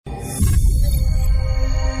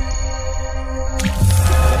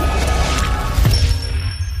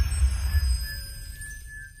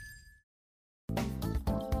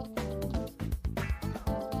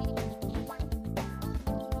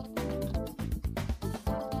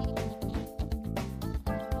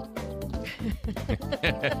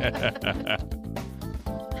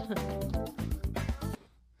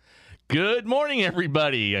Good morning,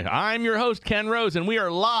 everybody. I'm your host, Ken Rose, and we are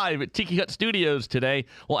live at Tiki Hut Studios today.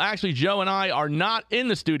 Well, actually, Joe and I are not in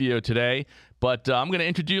the studio today, but I'm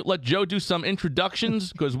going to let Joe do some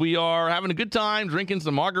introductions because we are having a good time drinking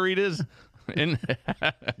some margaritas. And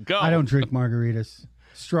go. I don't drink margaritas.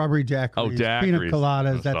 Strawberry daiquiris, pina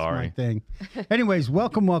coladas, that's my thing. Anyways,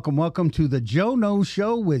 welcome to the Joe Knows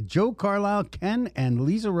Show with Joe Carlisle, Ken, and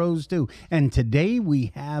Lisa Rose, too. And today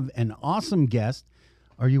we have an awesome guest.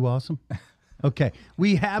 Are you awesome? Okay.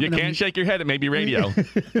 We have. You can't shake your head. It may be radio.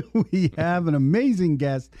 We have an amazing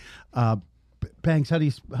guest. Banks, how do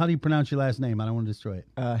you pronounce your last name? I don't want to destroy it.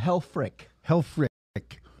 Helfrich. Helfrich.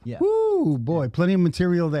 Yeah. Woo, boy, plenty of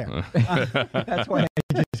material there. That's why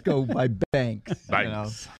I just go by Banks.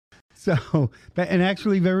 Banks. So, and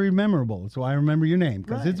actually very memorable. That's why I remember your name,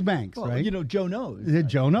 because it's Banks, well, right? You know, Joe knows.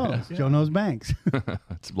 Joe knows. Yeah. Joe knows Banks.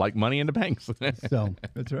 It's like money in the banks. So,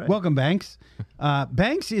 that's right. Welcome, Banks.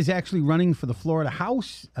 Banks is actually running for the Florida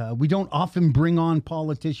House. We don't often bring on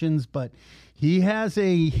politicians, but he has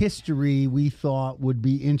a history we thought would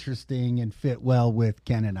be interesting and fit well with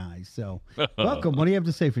Ken and I. So, welcome. What do you have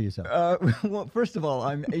to say for yourself? Well, first of all,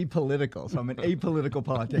 I'm apolitical, so I'm an apolitical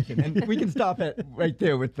politician. And we can stop it right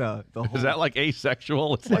there with the whole... Is that like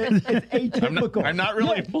asexual? It's like it's atypical. I'm not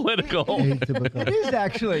really political. Atypical. It is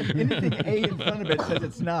actually. Anything A in front of it says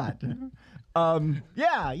it's not.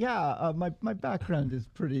 My background is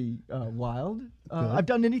pretty wild. I've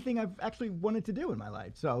done anything I've actually wanted to do in my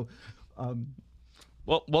life. So...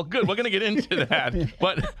 Well, good. We're going to get into that.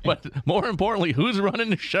 But more importantly, who's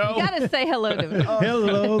running the show? You got to say hello to me.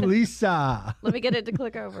 Hello, Lisa. Let me get it to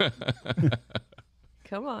click over.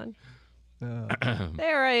 Come on.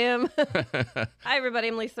 There I am. Hi, everybody.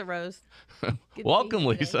 I'm Lisa Rose. Welcome,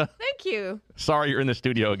 Lisa. Thank you. Sorry you're in the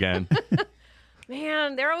studio again.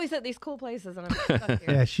 Man, they're always at these cool places, and I'm stuck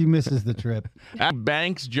here. Yeah, she misses the trip. At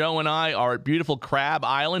Banks, Joe and I are at beautiful Crab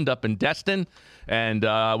Island up in Destin, and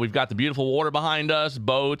we've got the beautiful water behind us,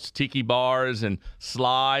 boats, tiki bars, and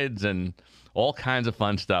slides, and all kinds of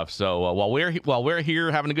fun stuff. So while we're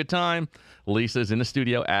here having a good time, Lisa's in the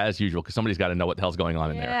studio as usual because somebody's got to know what the hell's going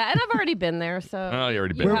on in there. Yeah, and I've already been there, so. Oh, you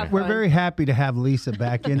already been there. We're very happy to have Lisa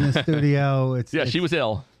back in the studio. She was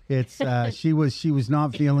ill. It's she was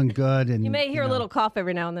not feeling good, and you may hear a little cough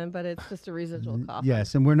every now and then, but it's just a residual cough.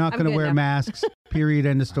 Yes, and we're not going to wear masks. Period.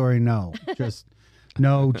 End of story. No, just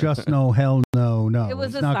no, hell no. It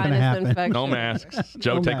was it's a not going to sinus happen. infection. No masks.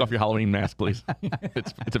 Joe, take off your Halloween mask, please.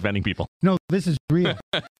 It's offending people. No, this is real.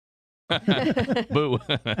 Boo.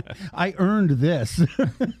 I earned this.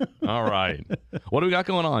 All right. What do we got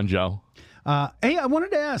going on, Joe? Hey, I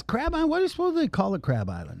wanted to ask, Crab Island. Why do you suppose they call it Crab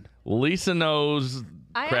Island? Lisa knows.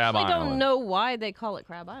 I Crab actually Island. don't know why they call it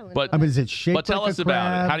Crab Island. But I mean, is it shaped But tell like us a about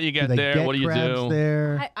crab? it. How do you get they there? What do you crabs do?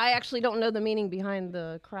 There? I actually don't know the meaning behind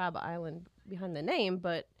the Crab Island, behind the name,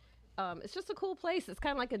 but it's just a cool place. It's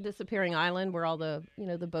kind of like a disappearing island where all the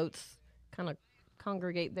boats kind of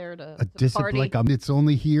congregate there to party. It's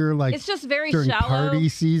only here it's just very during shallow. Party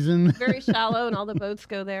season. Very shallow, and all the boats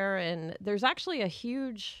go there. And there's actually a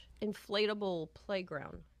huge inflatable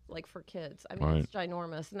playground, like for kids. I mean, It's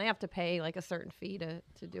ginormous, and they have to pay like a certain fee to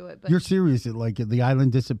do it. But You're serious? Like the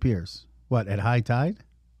island disappears? What, at high tide?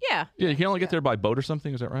 Yeah. Yeah, you can only get there by boat or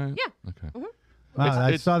something. Is that right? Yeah. Okay. Mm-hmm. Wow,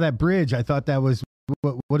 I saw that bridge. I thought that was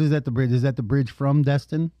what is that? The bridge? Is that the bridge from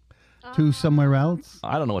Destin to somewhere else?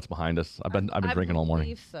 I don't know what's behind us. I've been drinking all morning. I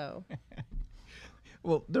believe so.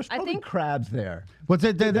 Well, there's probably crabs there. What's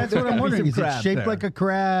it? That's what I'm wondering. Is it shaped like a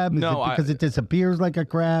crab? No, because it disappears like a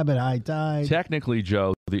crab at high tide. Technically,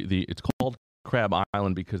 Joe, it's called Crab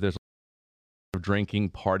Island because there's a lot of drinking,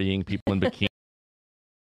 partying, people in bikinis.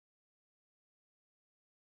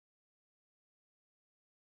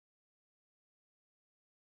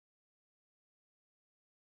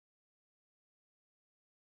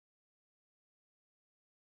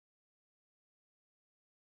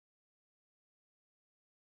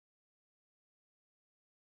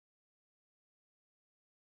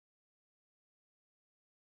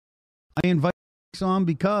 I invite on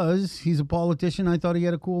because he's a politician. I thought he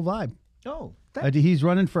had a cool vibe. Oh, he's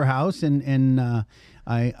running for House, and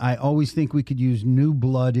I always think we could use new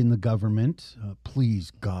blood in the government.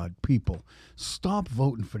 Please, God, people, stop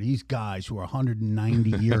voting for these guys who are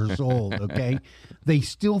 190 years old, okay? They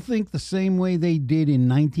still think the same way they did in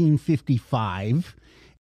 1955.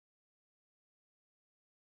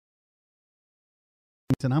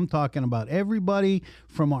 And I'm talking about everybody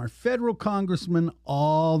from our federal congressman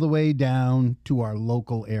all the way down to our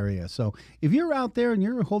local area. So if you're out there and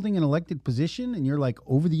you're holding an elected position and you're like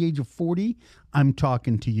over the age of 40, I'm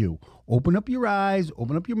talking to you. Open up your eyes,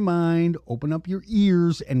 open up your mind, open up your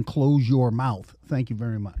ears, and close your mouth. Thank you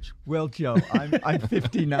very much. Well, Joe, I'm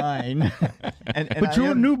 59, and But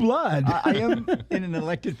you're new blood. I am in an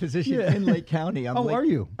elected position in Lake County. Are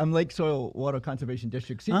you? I'm Lake Soil Water Conservation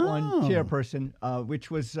District seat 1 chairperson,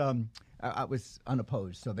 which was I was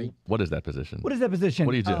unopposed. So they. What is that position? What is that position?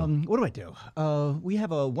 What do you do? What do I do? We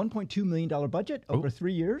have a $1.2 million budget over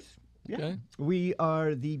 3 years. Yeah. Okay. We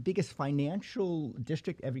are the biggest financial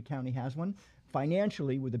district. Every county has one.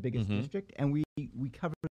 Financially, we're the biggest district, and we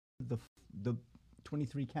cover the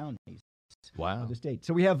 23 counties Wow. of the state.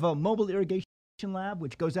 So we have a mobile irrigation lab,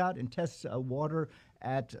 which goes out and tests water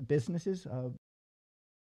at businesses.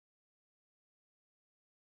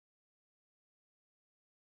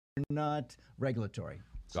 Not regulatory.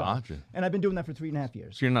 So- Gotcha. And I've been doing that for 3.5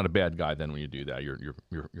 years. So you're not a bad guy then when you do that. You're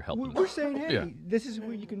helping. We're saying, hey, Yeah. this is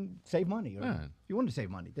where you can save money. Or Yeah. if you want to save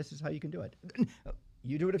money, this is how you can do it.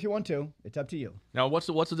 You do it if you want to. It's up to you. Now, what's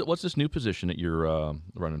this new position that you're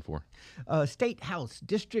running for? State House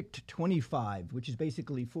District 25, which is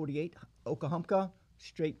basically 48 Okahumpka,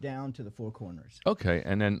 straight down to the Four Corners. Okay,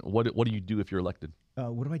 and then what do you do if you're elected?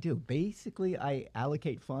 What do I do? Basically, I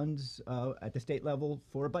allocate funds at the state level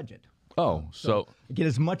for a budget. Oh, so Get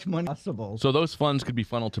as much money as possible. so those funds could be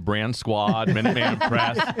funneled to Brand Squad, Minuteman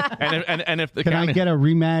Press, and if the Can county I get a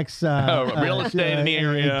Remax real estate in the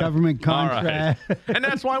area, government All right. contract? And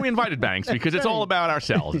that's why we invited Banks, because it's all about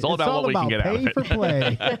ourselves. It's all about what we can get out of pay it. for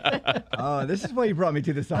play. Oh, this is why you brought me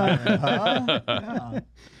to this island, huh? Yeah.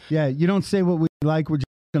 Yeah, you don't say what we like. We're just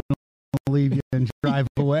going to leave you and drive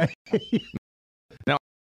away.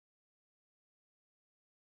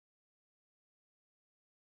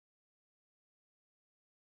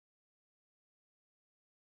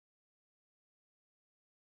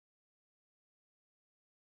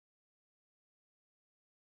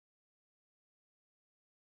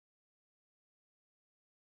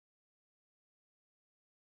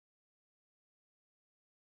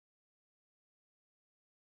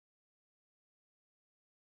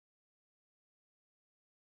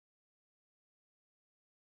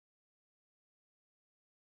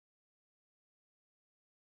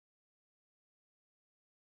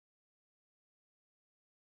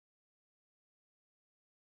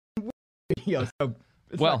 Yo, so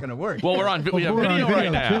it's Well, not going to work. Well, we have we're on video right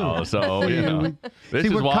video, now, too. so you know, this See,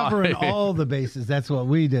 is we're why. covering all the bases. That's what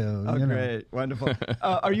we do. Oh, you know. great. Wonderful.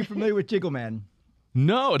 Are you familiar with Jiggle Man?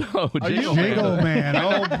 No, Jiggle Jiggle Man. Man.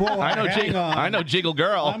 Oh, boy. I know Jiggle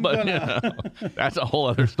Girl, but you know, that's a whole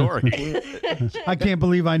other story. I can't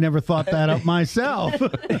believe I never thought that up myself.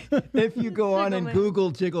 If you go on Jiggle and Man.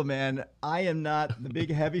 Google Jiggle Man, I am not the big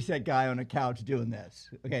heavyset guy on a couch doing this.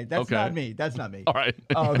 Okay, that's Okay. not me. That's not me. All right,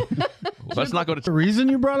 let's not go The to. reason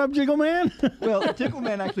you brought up Jiggle Man? Well, Jiggle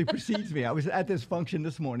Man actually precedes me. I was at this function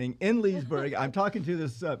this morning in Leesburg. I'm talking to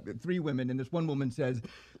this 3 women, and this one woman says,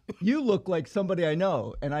 "You look like somebody I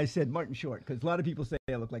know." And I said, "Martin Short," because a lot of people say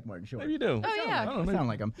I look like Martin Short. Maybe you do. Oh, yeah. I don't I know. sound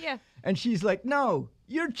like him. Yeah. And she's like, "No,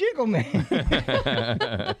 you're Jiggle Man."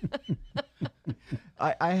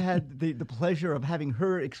 I had the pleasure of having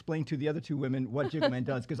her explain to the other 2 women what Jiggle Man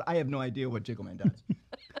does, because I have no idea what Jiggle Man does.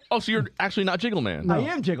 Oh, so you're actually not Jiggle Man. I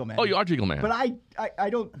am Jiggle Man. Oh, you are Jiggle Man. But I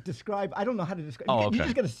don't describe. I don't know how to describe. Oh, You okay.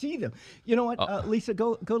 just got to see them. You know what, Lisa?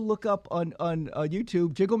 Go look up on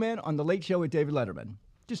YouTube Jiggle Man on the Late Show with David Letterman.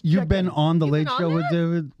 Just You've check been it. on the You've Late been on Show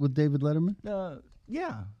that? with David Letterman?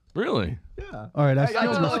 Yeah. Really? Yeah. All right, I I still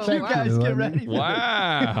don't know. respect You guys you. get I mean, ready.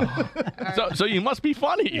 Wow. So you must be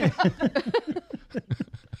funny.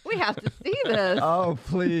 We have to see this. Oh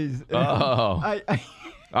please. Oh. I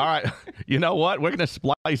All right. You know what? We're gonna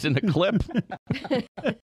splice in the clip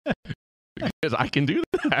because I can do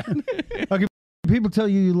that. Okay, people tell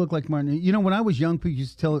you look like Martin. You know, when I was young, people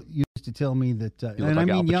used to tell me that, look and like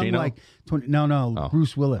I Al mean young, Pacino? like 20. No, Oh.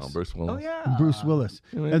 Bruce Willis. Oh, Bruce Willis. oh yeah. Bruce Willis.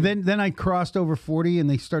 Yeah. And then I crossed over 40, and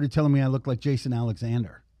they started telling me I looked like Jason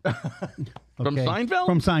Alexander. From Seinfeld?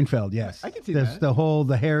 From Seinfeld, yes. I can see That's that.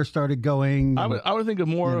 the hair started going. I would think of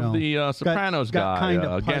more you know, of the Sopranos guy, kind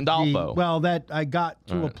of punchy. Gandolfo. Well, that I got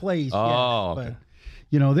to a Right. place. Oh, yes, okay. but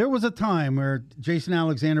you know, there was a time where Jason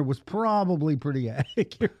Alexander was probably pretty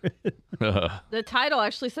accurate. The title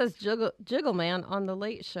actually says Jiggle Man on the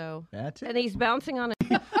Late Show. That's it. And he's bouncing on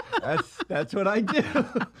it. That's what I do.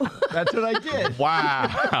 That's what I did.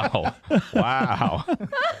 Wow. Wow.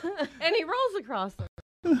 And he rolls across it.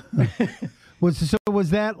 Was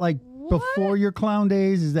that like before your clown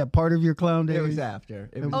days? Is that part of your clown days? It was after.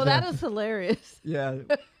 It was Oh, that is hilarious. yeah.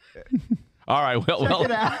 All right. Well, Check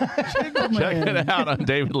it out. check it out on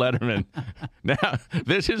David Letterman. Now,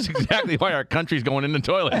 this is exactly why our country's going in the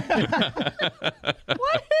toilet.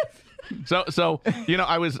 What? So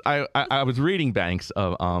I was reading Banks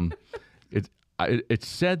of it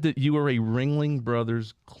said that you were a Ringling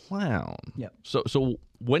Brothers clown. Yep. So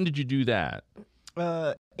when did you do that?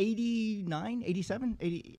 89, 87,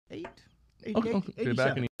 88, 88, Okay, 87,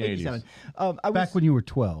 back in the 80s. 87. I was, Back when you were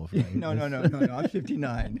 12. Right? no, I'm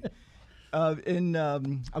 59. I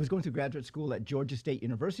was going through graduate school at Georgia State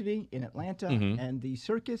University in Atlanta, and the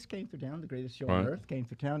circus came through town, the greatest show on earth, came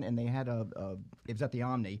through town, and they had it was at the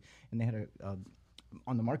Omni, and they had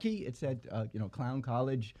on the marquee, it said, Clown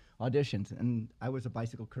College auditions, and I was a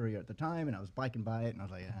bicycle courier at the time, and I was biking by it, and I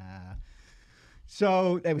was like, ah.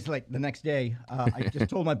 So it was like the next day, I just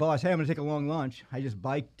told my boss, hey, I'm going to take a long lunch. I just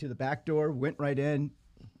biked to the back door, went right in,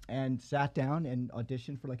 and sat down and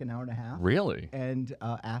auditioned for like an hour and a half. Really? And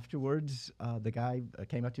afterwards, the guy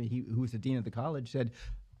came up to me, who was the dean of the college, said,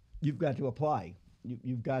 "You've got to apply.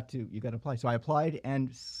 You've got to apply." So I applied,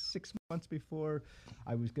 and 6 months before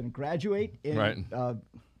I was going to graduate in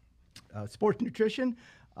sports nutrition,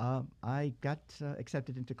 I got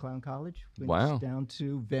accepted into Clown College. Went down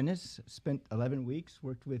to Venice, spent 11 weeks,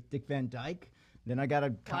 worked with Dick Van Dyke. Then I got a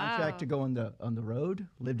contract to go on the road.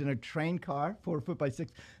 Lived in a train car, 4 foot by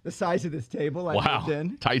 6, the size of this table. I lived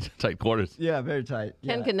in. Tight quarters. Yeah, very tight.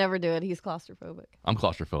 Ken could never do it. He's claustrophobic. I'm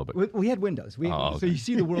claustrophobic. We had windows. So you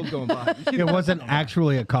see the world going by. It wasn't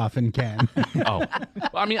actually a coffin can. Oh,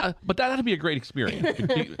 I mean, but that had to be a great experience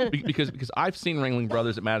because I've seen Ringling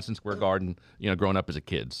Brothers at Madison Square Garden, growing up as a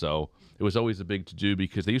kid. So it was always a big to do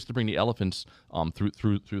because they used to bring the elephants through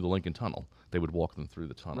the Lincoln Tunnel. They would walk them through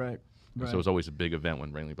the tunnel. Right. So it was always a big event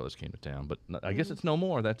when Ringling Brothers came to town. But I guess it's no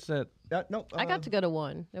more. That's it. No, I got to go to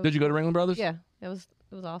one. Did you go to Ringling Brothers? Yeah, it was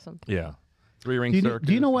awesome. Yeah. Three-ring circus.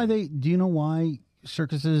 Do you know why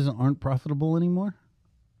circuses aren't profitable anymore?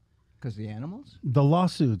 Because the animals? The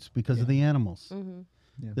lawsuits because of the animals. Mm-hmm.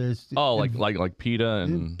 Yeah. There's like PETA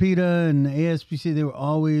and PETA and ASPC. They were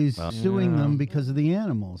always suing them because of the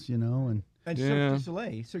animals, and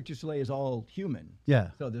Cirque du Soleil is all human. Yeah.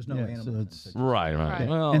 So there's no Yeah, animals. so in it's- Cirque du Soleil. right.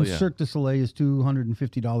 Well, and yeah. Cirque du Soleil is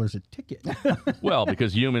 $250 a ticket. Well,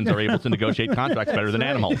 because humans are able to negotiate contracts better than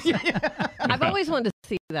animals. I've always wanted to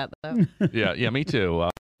see that though. Yeah, me too.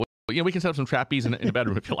 We can set up some trapeze in the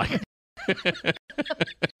bedroom if you like.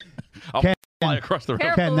 I'll fly across the room.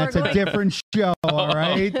 Careful, Ken, that's we're a going- different show, all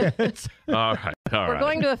right? That's- All right. We're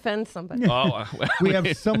going to offend somebody. Oh, we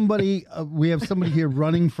have somebody here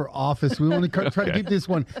running for office. We want to try to keep this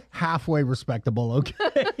one halfway respectable,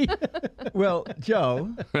 okay? Well,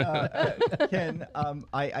 Joe, Ken,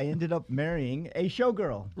 I ended up marrying a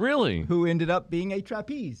showgirl Really? who ended up being a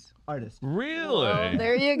trapeze artist. Really? Well,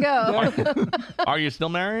 there you go. Are you still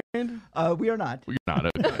married? We are not. You're not.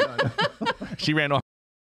 Okay. She ran off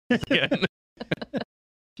again.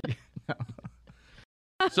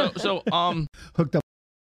 So Hooked up.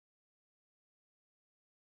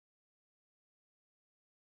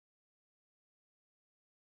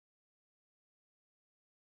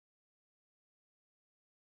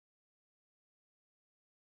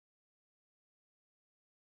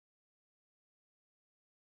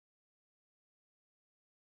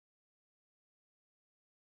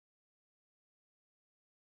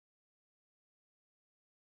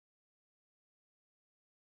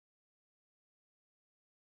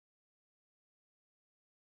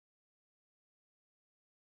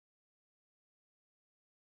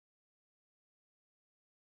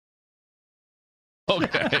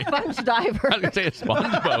 okay. Sponge diver. I was gonna say a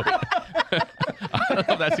sponge boat. I don't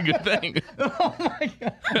know if that's a good thing. Oh my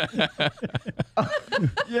God.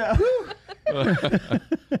 Yeah.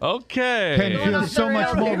 Okay. Ken feels so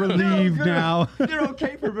much more relieved now. They're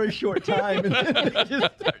okay for a very short time. And then they just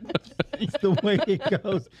It's the way it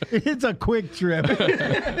goes. It's a quick trip.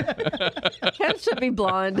 Ken should be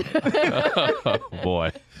blonde. Oh,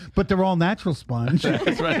 boy. But they're all natural sponge.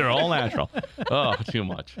 That's right. They're all natural. Oh, too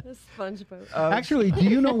much. A sponge boat. Actually, do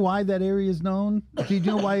you know why that area is known? Do you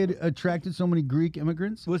know why it attracted so many Greek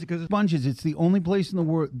immigrants? Was it because Sponges. It's the only place in the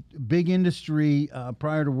world, big industry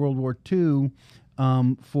prior to World War II,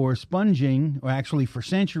 for sponging, or actually for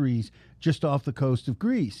centuries, just off the coast of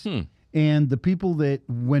Greece. And the people that,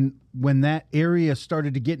 when that area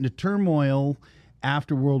started to get into turmoil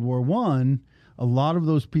after World War I, a lot of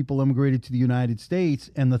those people immigrated to the United States,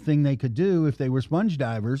 and the thing they could do if they were sponge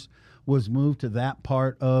divers was move to that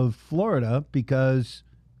part of Florida because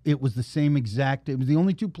it was the same exact. It was the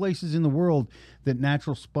only two places in the world that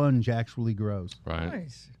natural sponge actually grows. Right.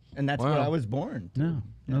 Nice. And that's where Wow. I was born. No,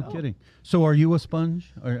 no kidding. So are you a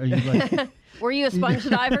sponge? Or are you like... Were you a sponge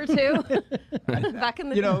diver too? Back in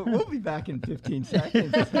the You know, we'll be back in 15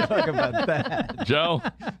 seconds to talk about that. Joe,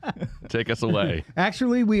 take us away.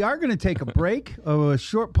 Actually, we are going to take a break, a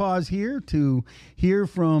short pause here to hear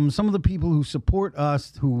from some of the people who support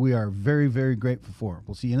us, who we are very, very grateful for.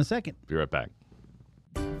 We'll see you in a second. Be right back.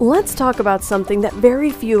 Let's talk about something that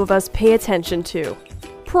very few of us pay attention to.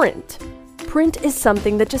 Print. Print is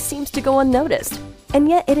something that just seems to go unnoticed, and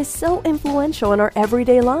yet it is so influential in our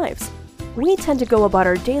everyday lives. We tend to go about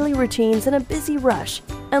our daily routines in a busy rush,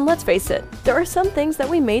 and let's face it, there are some things that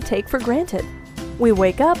we may take for granted. We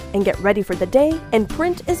wake up and get ready for the day, and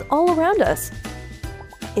print is all around us.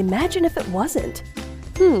 Imagine if it wasn't.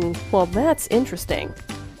 Well, that's interesting.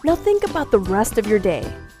 Now think about the rest of your day,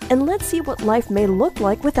 and let's see what life may look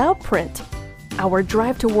like without print. Our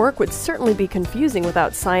drive to work would certainly be confusing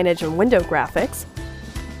without signage and window graphics.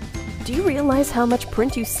 Do you realize how much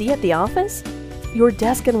print you see at the office? Your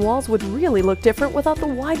desk and walls would really look different without the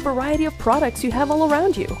wide variety of products you have all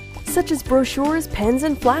around you, such as brochures, pens,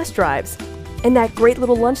 and flash drives. And that great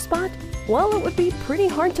little lunch spot? Well, it would be pretty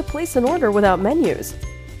hard to place an order without menus.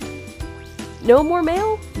 No more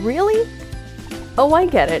mail? Really? Oh, I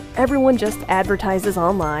get it. Everyone just advertises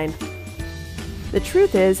online. The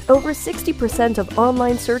truth is, over 60% of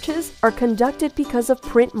online searches are conducted because of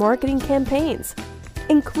print marketing campaigns,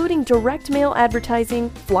 including direct mail advertising,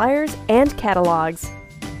 flyers, and catalogs.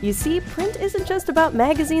 You see, print isn't just about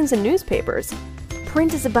magazines and newspapers.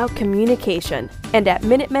 Print is about communication, and at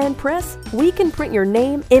Minuteman Press, we can print your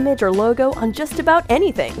name, image, or logo on just about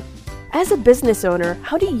anything. As a business owner,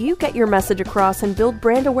 how do you get your message across and build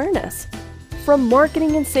brand awareness? From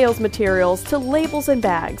marketing and sales materials to labels and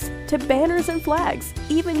bags, to banners and flags,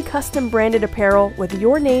 even custom branded apparel with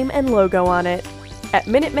your name and logo on it. At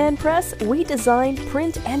Minuteman Press, we design,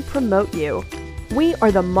 print, and promote you. We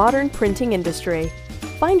are the modern printing industry.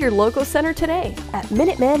 Find your local center today at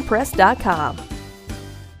MinutemanPress.com.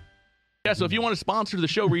 Yeah, so if you want to sponsor the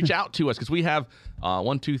show, reach out to us because we have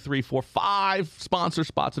 5 sponsor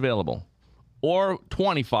spots available. Or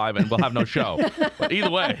 25 and we'll have no show. But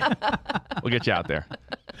either way, we'll get you out there.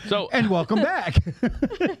 So And welcome back.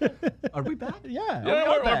 Are we back? Yeah.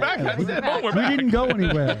 we're back. That's it. Boom, we're We back. didn't go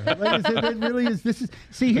anywhere. Like I said, it really is. This is.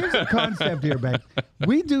 See, here's the concept here, Ben.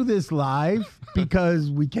 We do this live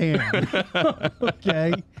because we can.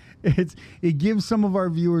 Okay. It gives some of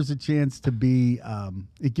our viewers a chance to be.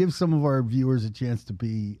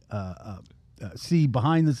 See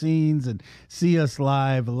behind the scenes and see us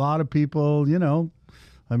live. A lot of people,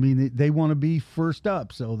 I mean, they want to be first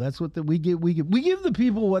up, so that's what we give the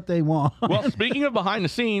people what they want. Well, speaking of behind the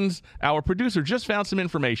scenes, our producer just found some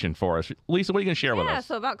information for us. Lisa, what are you going to share with Yeah, us?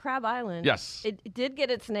 so about Crab Island. Yes. It did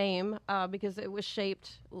get its name because it was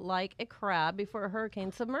shaped like a crab before a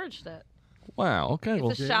hurricane submerged it. Wow. Okay.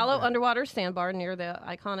 It's a shallow underwater sandbar near the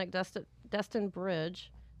iconic Destin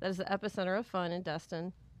Bridge that is the epicenter of fun in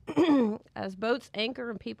Destin, as boats anchor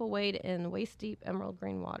and people wade in waist-deep emerald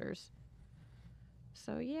green waters.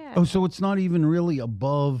 So, yeah. Oh, so it's not even really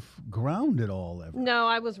above ground at all, ever? No,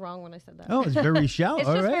 I was wrong when I said that. Oh, it's very shallow. It's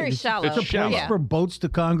All just right. very shallow. It's It's a place shallow. for boats to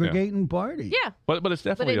congregate and party. Yeah. But it's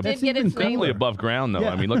definitely it did That's get even its name. definitely above ground, though.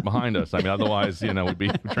 Yeah. I mean, look behind us. I mean, otherwise, we'd be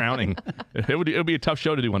drowning. It would be a tough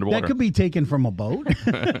show to do underwater. That could be taken from a boat.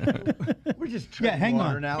 We're just Yeah, hang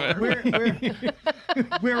water on. now.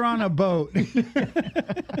 We're on a boat.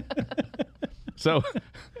 So,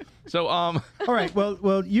 All right.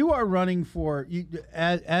 Well, you are running for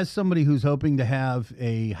as somebody who's hoping to have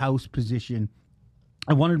a House position.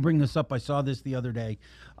 I wanted to bring this up. I saw this the other day,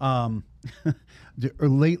 or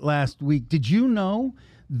late last week. Did you know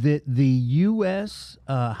that the U.S.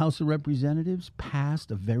 House of Representatives passed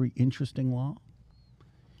a very interesting law?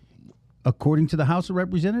 According to the House of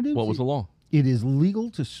Representatives, what was the law? it is legal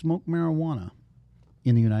to smoke marijuana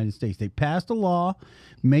in the United States. They passed a law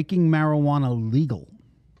making marijuana legal.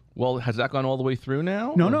 Well, has that gone all the way through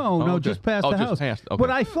now? No, Oh, okay. just passed Oh, the just House. passed. Okay. What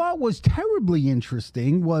I thought was terribly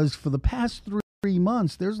interesting was for the past 3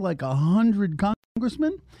 months, there's like 100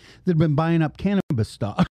 congressmen that have been buying up cannabis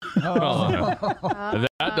stock. Oh,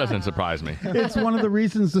 that doesn't surprise me. It's one of the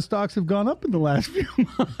reasons the stocks have gone up in the last few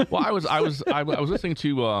months. Well, I was listening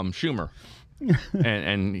to Schumer,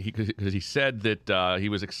 and because he said that he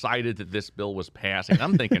was excited that this bill was passing.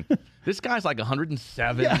 I'm thinking, this guy's like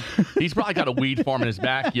 107. Yeah. He's probably got a weed farm in his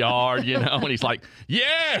backyard, and he's like,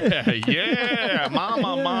 yeah,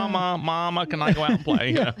 mama, can I go out and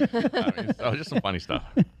play? I mean, so just some funny stuff.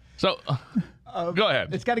 So, go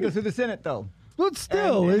ahead. It's got to go through the Senate, though. But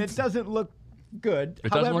still, and it's it doesn't look good.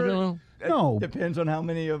 It doesn't However, look it No. depends on how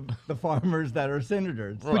many of the farmers that are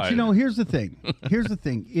senators. Right. But you know, here's the thing.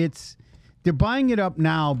 They're buying it up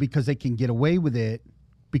now because they can get away with it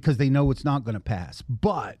because they know it's not going to pass.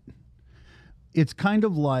 But it's kind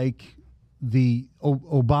of like the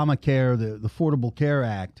Obamacare, the Affordable Care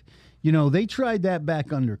Act. You know, they tried that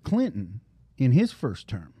back under Clinton in his first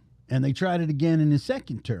term, and they tried it again in his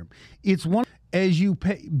second term. It's one as you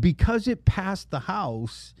pay because it passed the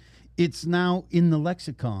House. It's now in the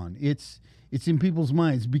lexicon. It's in people's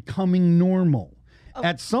minds, becoming normal.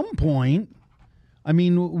 At some point, I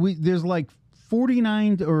mean, there's like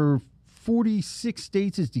 49 or 46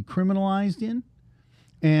 states it's decriminalized in,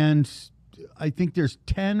 and I think there's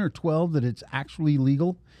 10 or 12 that it's actually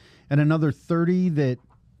legal, and another 30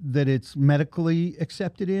 that it's medically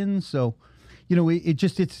accepted in. So, you know,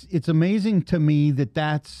 it's amazing to me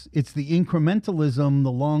that it's the incrementalism,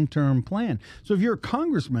 the long-term plan. So if you're a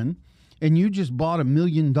congressman and you just bought $1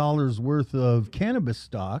 million worth of cannabis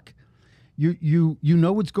stock, you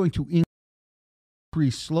know it's going to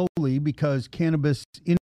increase slowly because cannabis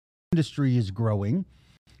industry is growing,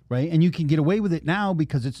 right? And you can get away with it now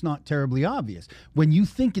because it's not terribly obvious. When you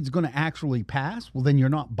think it's going to actually pass, well, then you're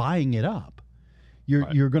not buying it up.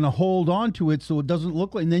 You're going to hold on to it so it doesn't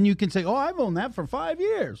look like, and then you can say, oh, I've owned that for 5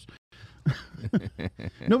 years.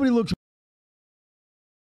 Nobody looks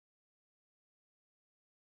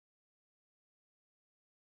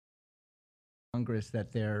Congress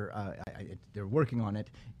that they're working on it,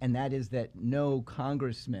 and that is that no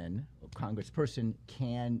congressman or congressperson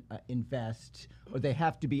can invest, or they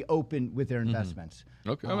have to be open with their investments.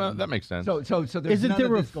 Okay, well, that makes sense. So there's none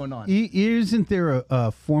of this going on. Isn't there a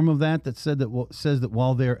form of that says that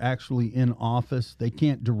while they're actually in office, they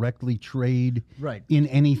can't directly trade in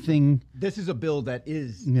anything? This is a bill that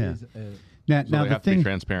is. Now they the have to be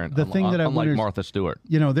transparent. The thing that I unlike wonder, Martha Stewart.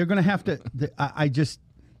 you know, they're going to have to. I just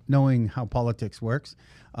knowing how politics works,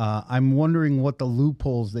 I'm wondering what the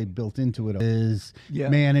loopholes they built into it is.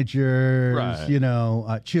 Managers, Right. you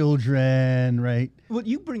know, children, right? Well,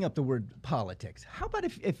 you bring up the word politics. How about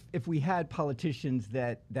if we had politicians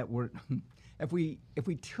that were, if we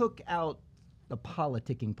took out the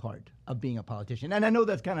politicking part of being a politician? And I know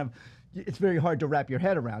that's it's very hard to wrap your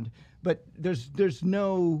head around, but there's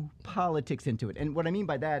no politics into it. And what I mean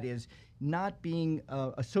by that is not being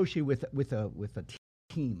associated with a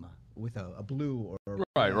team, with a blue or a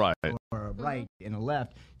Right. or a right and a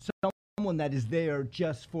left. Someone that is there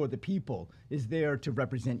just for the people, is there to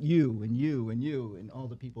represent you and you and you and all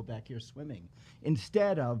the people back here swimming,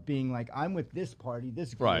 instead of being like, I'm with this party,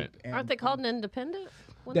 this group. Right. And Aren't they called an independent?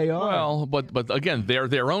 They are. Well, but again, they're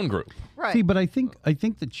their own group. Right. See, but I think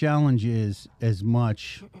the challenge is as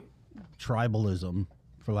much tribalism,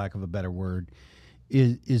 for lack of a better word,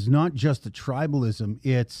 is not just the tribalism,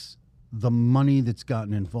 it's the money that's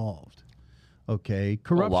gotten involved. Okay,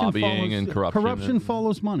 lobbying corruption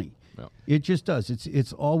follows money. Yeah. It just does.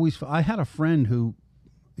 It's always. I had a friend who,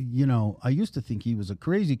 you know, I used to think he was a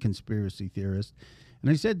crazy conspiracy theorist,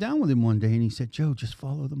 and I sat down with him one day and he said, "Joe, just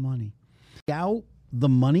follow the money." Out the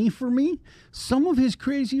money for me. Some of his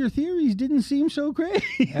crazier theories didn't seem so crazy.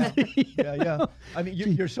 Yeah. I mean,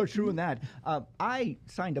 you're so true in that. I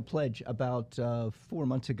signed a pledge about 4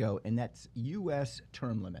 months ago, and that's U.S.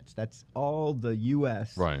 term limits. That's all the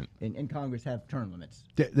U.S. Right. in Congress have term limits.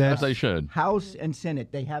 As they should. House and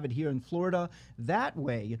Senate, they have it here in Florida. That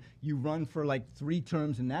way, you run for like 3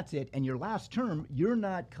 terms, and that's it. And your last term, you're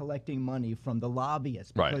not collecting money from the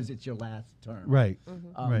lobbyists because it's your last term. Right.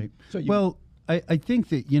 Right. So I think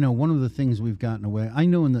that, you know, one of the things we've gotten away, I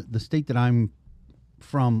know in the state that I'm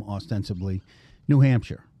from ostensibly, New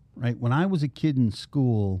Hampshire, right? When I was a kid in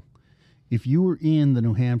school, if you were in the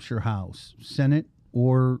New Hampshire House, Senate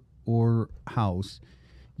or House,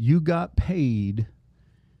 you got paid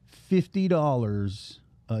 $50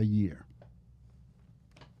 a year.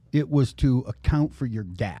 It was to account for your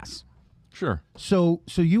gas. Sure. So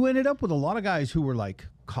you ended up with a lot of guys who were like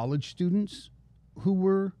college students who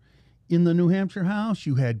were in the New Hampshire House.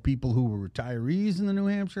 You had people who were retirees in the New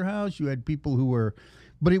Hampshire House. You had people who were,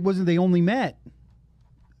 but it wasn't, they only met,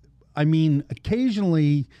 I mean,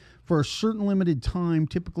 occasionally for a certain limited time,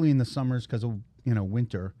 typically in the summers because of, you know,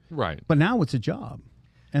 winter. Right. But now it's a job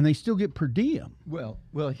and they still get per diem. Well,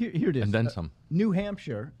 here it is. And then some. New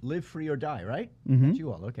Hampshire, live free or die, right? That's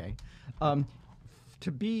you all, okay.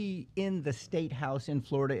 To be in the state house in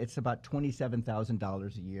Florida, it's about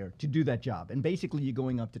 $27,000 a year to do that job. And basically, you're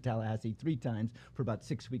going up to Tallahassee 3 times for about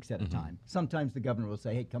 6 weeks at a time. Sometimes the governor will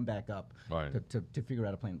say, hey, come back up to figure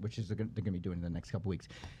out a plan, which is they're going to be doing in the next couple weeks.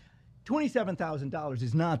 $27,000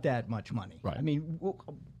 is not that much money. Right. I mean,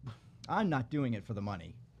 I'm not doing it for the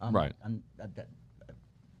money. Right.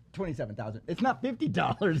 27,000. It's not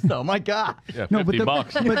 $50 though. My God. Yeah, No, but 50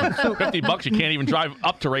 bucks. but so- 50 bucks, you can't even drive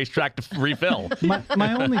up to racetrack to refill.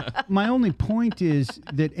 my only point is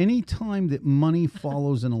that any time that money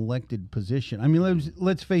follows an elected position, I mean,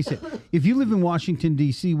 let's face it. If you live in Washington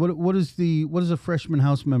D.C., what does a freshman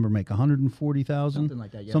House member make? 140,000, Something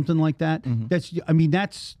like that. Yeah. something like that.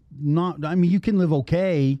 That's not. I mean, you can live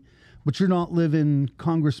okay, but you're not living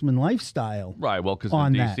congressman lifestyle. Right, well, because on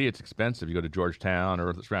in that. D.C. it's expensive. You go to Georgetown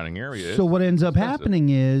or the surrounding area. So what ends up expensive. happening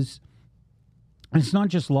is, it's not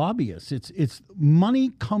just lobbyists. It's money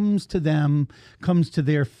comes to them, comes to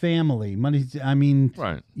their family. Money. I mean,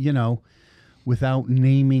 Right. Without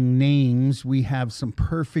naming names, we have some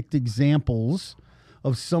perfect examples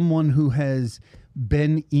of someone who has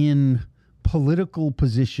been in political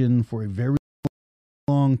position for a very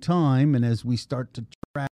long time, and as we start to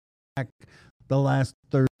track the last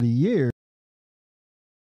 30 years,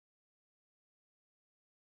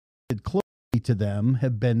 closely to them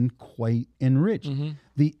have been quite enriched.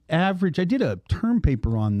 The average, I did a term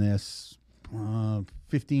paper on this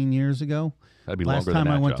 15 years ago. That'd be Last longer time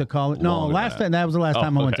than I that, went Joe. to college. No, Longer than last time that was the last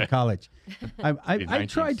time I went to okay. college. I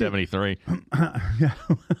tried to. 1973.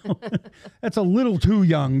 That's a little too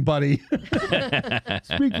young, buddy.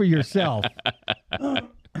 Speak for yourself.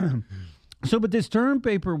 But this term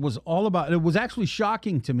paper was all about, it was actually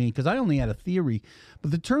shocking to me because I only had a theory,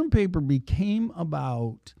 but the term paper became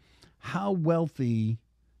about how wealthy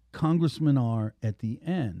congressmen are at the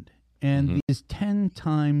end. And is 10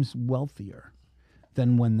 times wealthier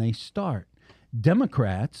than when they start.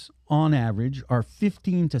 Democrats, on average, are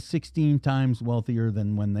 15 to 16 times wealthier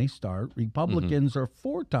than when they start. Republicans are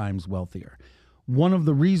 4 times wealthier. One of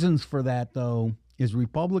the reasons for that, though, is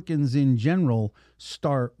Republicans in general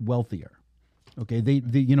start wealthier. Okay,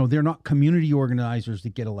 they're not community organizers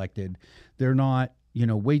that get elected. They're not,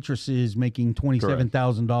 waitresses making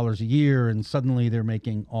 $27,000 a year and suddenly they're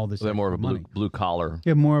making all this. So they're more of a money. blue collar.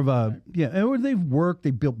 Yeah, more of a or they've worked,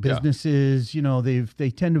 they built businesses.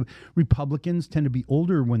 Republicans tend to be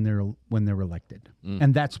older when they're elected,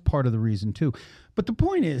 and that's part of the reason too. But the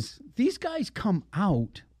point is, these guys come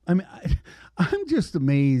out. I mean, I'm just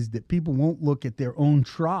amazed that people won't look at their own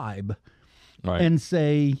tribe Right. and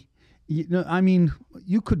say,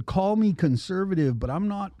 you could call me conservative, but I'm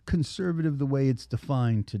not conservative the way it's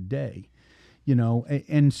defined today,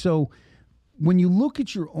 And so when you look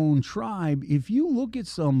at your own tribe, if you look at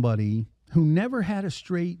somebody who never had a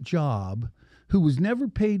straight job, who was never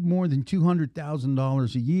paid more than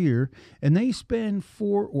 $200,000 a year, and they spend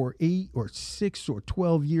 4 or 8 or 6 or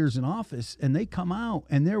 12 years in office, and they come out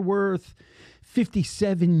and they're worth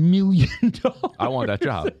 $57 million. I want that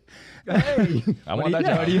job. Hey, I want that what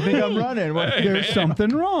job. do you think I'm running? There's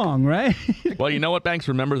something wrong, right? Well, you know what, Banks?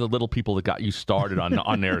 Remember the little people that got you started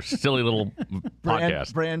on their silly little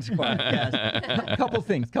podcast. Brand Squad. Yes. couple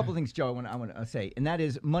things, Joe. I want to say, and that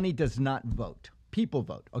is, money does not vote. People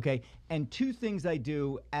vote, okay? And 2 things I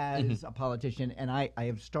do as a politician, and I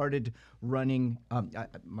have started running,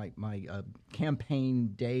 my campaign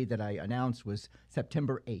day that I announced was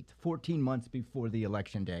September 8th, 14 months before the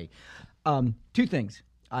election day. 2 things.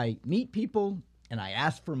 I meet people and I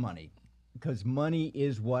ask for money because money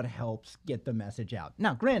is what helps get the message out.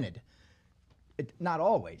 Now, granted, not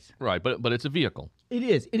always. Right, but it's a vehicle. It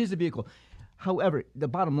is a vehicle. However, the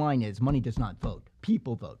bottom line is money does not vote.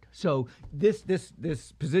 People vote. So this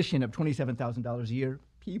position of $27,000 a year,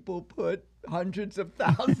 people put hundreds of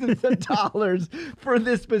thousands of dollars for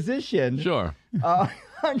this position. Sure. Do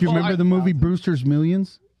you remember the movie Brewster's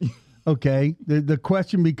Millions? Okay. The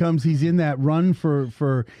question becomes, he's in that run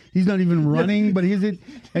for he's not even running, but he's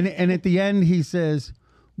and at the end he says,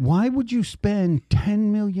 why would you spend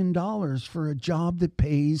 $10 million for a job that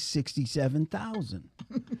pays $67,000?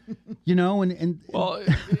 Well,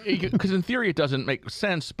 because in theory it doesn't make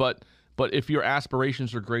sense, but if your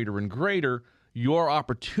aspirations are greater and greater, your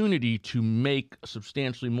opportunity to make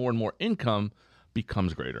substantially more and more income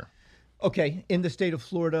becomes greater. Okay, in the state of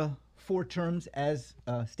Florida, 4 terms as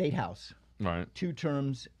state house, Right. 2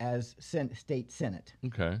 terms as state senate,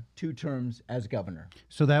 Okay. 2 terms as governor.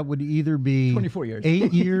 So that would either be 24 years.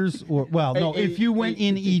 8 years, or no, if you went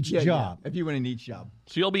in each job. If you went in each job.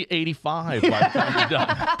 So you'll be 85 by the time you're done.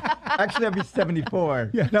 Actually, I'd be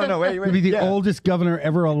 74. Yeah. No, wait. You'd be the oldest governor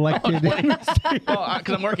ever elected. Well,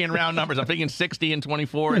 because I'm working in round numbers. I'm thinking 60 and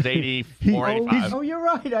 24 is 84, 85. Oh, you're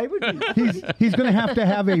right. I would be. He's going to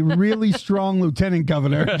have a really strong lieutenant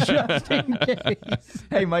governor just in case.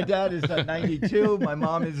 Hey, my dad is 92. My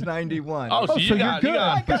mom is 91. Oh, so you got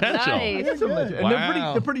potential. Nice. That's so much. And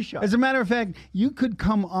Wow. they're pretty sharp. As a matter of fact, you could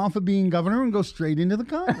come off of being governor and go straight into the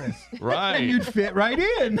Congress. Right. And you'd fit right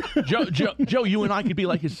in. Joe, you and I could be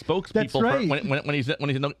like his spokespeople That's right. when he's in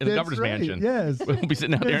the That's governor's right, mansion. yes. We'll be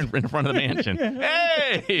sitting out there in front of the mansion.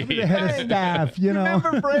 Hey! The head of staff, you know.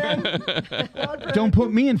 Remember, Fran? Don't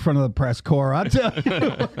put me in front of the press corps, I'll tell you.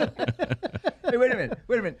 Hey, wait a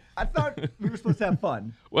minute. I thought we were supposed to have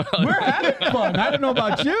fun. Well, We're having fun. I don't know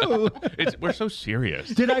about you. we're so serious.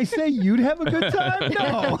 Did I say you'd have a good time?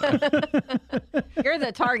 No. You're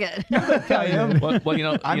the target. I am. Well,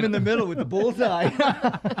 I'm in the middle with the bullseye.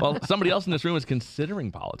 Well, somebody else in this room is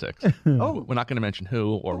considering politics. Oh. We're not going to mention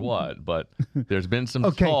who or what, but there's been some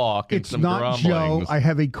Okay, talk and it's some not Joe. grumblings. I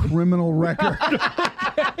have a criminal record.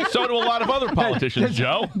 So do a lot of other politicians,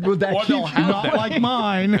 Joe. Well, that Or they'll keeps have Not that. like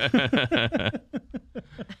mine.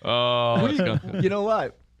 Oh, it's gonna- You know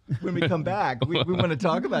what? When we come back, we want to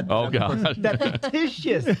talk about that Oh, other God. person, that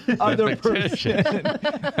fictitious other fictitious. person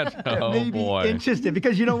that Oh, may be boy. interested.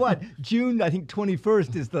 Because you know what? June, I think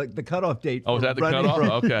 21st is the cutoff date. Oh, is for that the running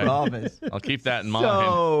cutoff? for Okay. office. I'll keep that in mind.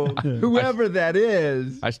 So whoever that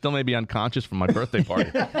is, I still may be unconscious from my birthday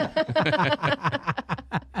party.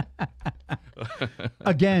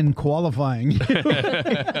 Again, qualifying.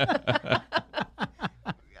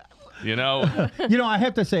 You know, You know, I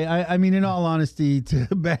have to say, I mean, in all honesty, to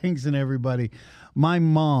Banks and everybody, my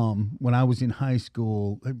mom, when I was in high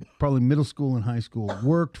school, probably middle school and high school,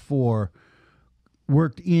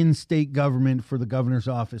 worked in state government for the governor's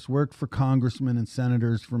office, worked for congressmen and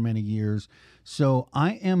senators for many years. So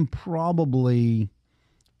I am probably,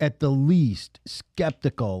 at the least,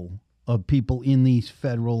 skeptical of people in these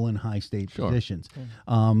federal and high state positions.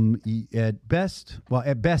 At best,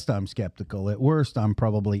 I'm skeptical. At worst, I'm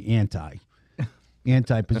probably anti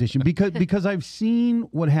position because I've seen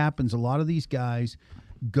what happens. A lot of these guys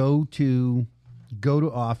go to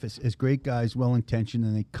office as great guys, well intentioned,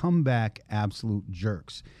 and they come back absolute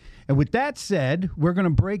jerks. And with that said, we're going to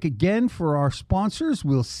break again for our sponsors.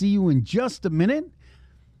 We'll see you in just a minute.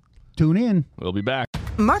 Tune in. we'll be back.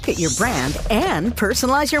 Market your brand and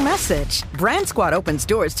personalize your message. Brand Squad opens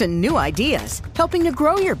doors to new ideas, helping to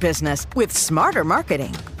grow your business with smarter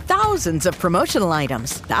marketing. Thousands of promotional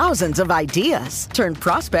items, thousands of ideas. Turn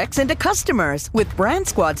prospects into customers with Brand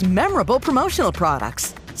Squad's memorable promotional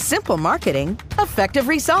products. Simple marketing, effective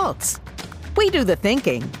results. We do the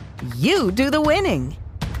thinking, you do the winning.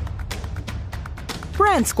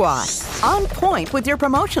 Brand Squad, on point with your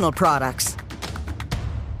promotional products.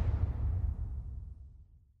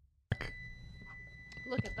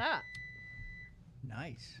 Look at that.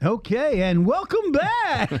 nice. Okay, and welcome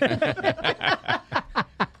back.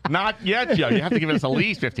 Not yet, Joe. You have to give us at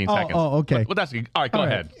least 15 seconds. oh, okay. Well, that's all right. Go All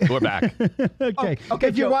ahead. right. We're back. Okay. okay,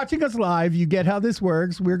 If you're Joe. watching us live, you get how this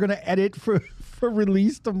works. We're going to edit for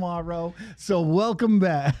release tomorrow. So welcome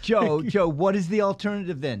back. Joe, what is the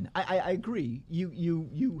alternative then? I agree.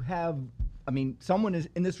 You have, I mean, someone is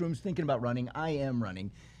in this room is thinking about running. I am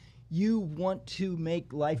running. You want to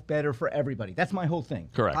make life better for everybody. That's my whole thing.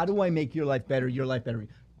 Correct. How do I make your life better,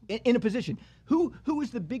 in a position? Who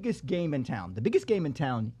is the biggest game in town? The biggest game in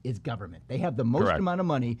town is government. They have the most Correct. amount of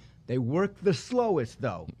money. They work the slowest,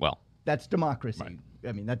 though. Well, That's democracy. Right.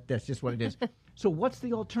 I mean, that's just what it is. So what's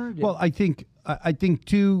the alternative? Well, I think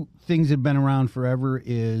two things that have been around forever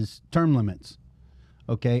is term limits.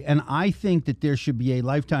 Okay, and I think that there should be a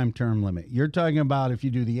lifetime term limit. You're talking about if you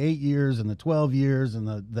do the 8 years and the 12 years and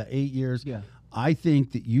the 8 years. Yeah. I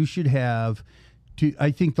think that you should have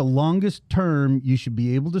I think the longest term you should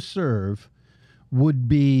be able to serve would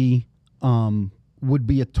be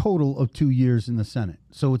a total of 2 years in the Senate.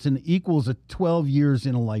 So it's equals 12 years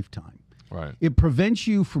in a lifetime. right. It prevents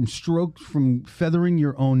you from feathering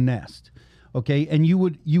your own nest. Okay, and you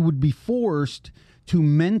would be forced to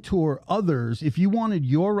mentor others. If you wanted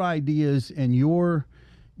your ideas and your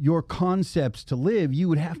concepts to live, you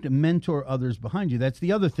would have to mentor others behind you. That's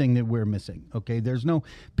the other thing that we're missing. Okay, there's no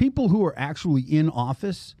people who are actually in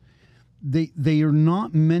office. They are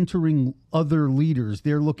not mentoring other leaders.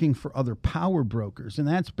 They're looking for other power brokers, and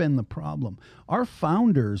that's been the problem. Our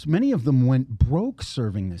founders, many of them went broke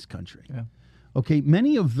serving this country. Yeah. Okay,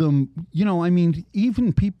 many of them, I mean,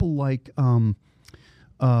 even people like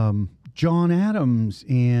John Adams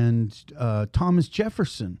and Thomas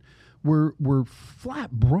Jefferson were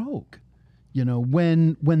flat broke.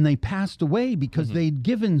 when they passed away because they'd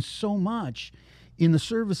given so much in the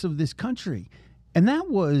service of this country. And that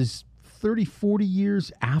was 30, 40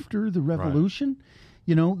 years after the revolution.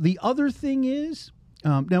 Right. The other thing is,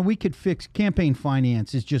 now we could fix campaign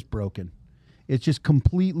finance is just broken. It's just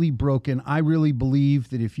completely broken. I really believe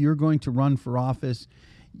that if you're going to run for office,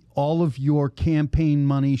 all of your campaign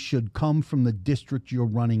money should come from the district you're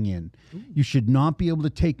running in. Ooh. You should not be able to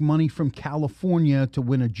take money from California to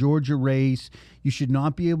win a Georgia race. You should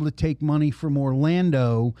not be able to take money from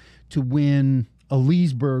Orlando to win a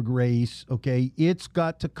Leesburg race, okay? It's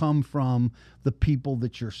got to come from the people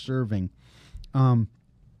that you're serving. And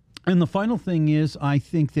the final thing is, I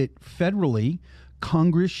think that federally,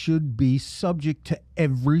 Congress should be subject to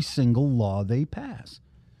every single law they pass.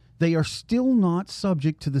 They are still not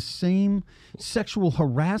subject to the same sexual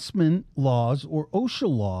harassment laws or OSHA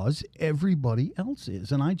laws everybody else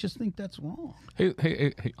is, and I just think that's wrong.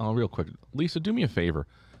 Hey, real quick. Lisa, do me a favor.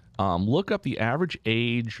 Look up the average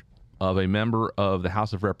age of a member of the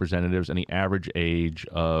House of Representatives and the average age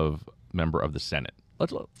of member of the Senate.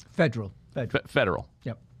 Let's look. Federal.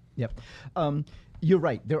 Yep. You're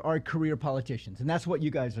right. There are career politicians, and that's what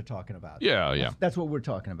you guys are talking about. Yeah. That's what we're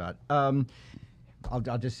talking about.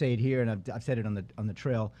 I'll just say it here, and I've said it on the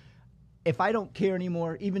trail. If I don't care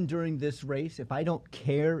anymore, even during this race, if I don't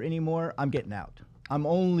care anymore, I'm getting out. I'm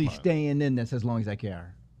only staying in this as long as I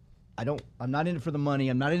care. I'm not in it for the money.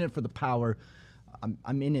 I'm not in it for the power.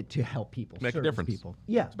 I'm in it to help people, make a difference. People.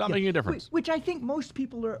 Yeah, it's about making a difference. Which I think most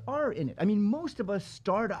people are in it. I mean, most of us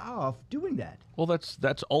start off doing that. Well,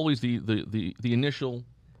 that's always the initial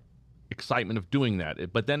excitement of doing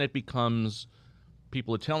that. But then it becomes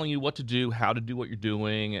people are telling you what to do, how to do what you're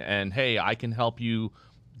doing, and hey, I can help you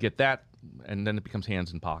get that. And then it becomes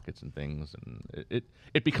hands in pockets and things, and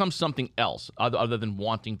it becomes something else other than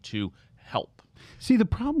wanting to help. See, the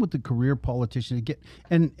problem with the career politician,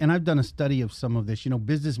 and I've done a study of some of this.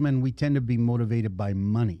 Businessmen, we tend to be motivated by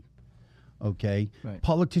money. Okay, right.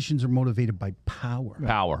 Politicians are motivated by power.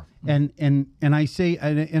 Power. And I say,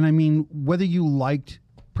 and I mean, whether you liked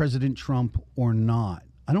President Trump or not,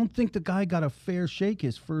 I don't think the guy got a fair shake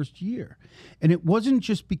his first year. And it wasn't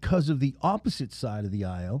just because of the opposite side of the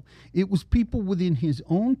aisle. It was people within his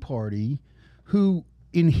own party who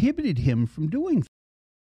inhibited him from doing things.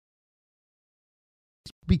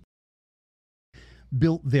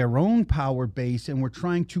 Built their own power base and were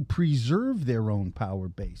trying to preserve their own power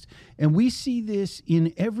base. And we see this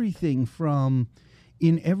in everything from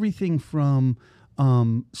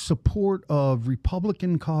support of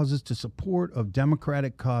Republican causes to support of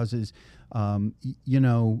Democratic causes.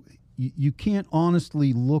 You can't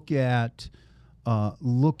honestly look at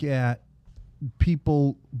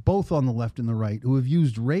people both on the left and the right who have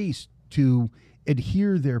used race to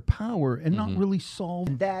adhere their power and not really solve.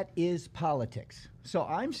 And that is politics. So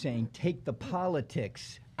I'm saying take the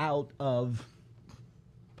politics out of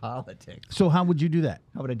politics. So how would you do that?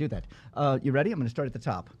 How would I do that? You ready? I'm going to start at the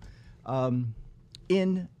top.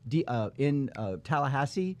 In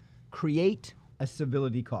Tallahassee, create a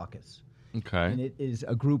civility caucus. Okay. And it is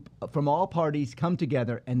a group from all parties come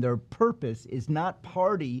together, and their purpose is not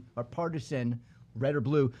party or partisan, red or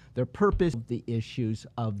blue. Their purpose is the issues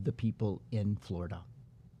of the people in Florida.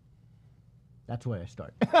 That's where I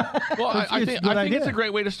start. Well, I think it's a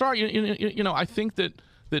great way to start. I think that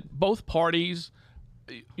both parties,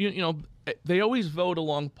 they always vote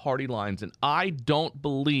along party lines, and I don't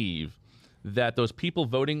believe that those people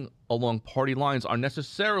voting along party lines are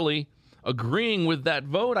necessarily agreeing with that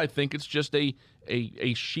vote. I think it's just a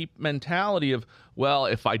sheep mentality of, well,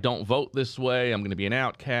 if I don't vote this way, I'm going to be an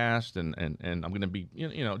outcast, and I'm going to be,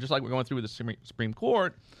 just like we're going through with the Supreme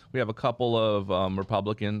Court, we have a couple of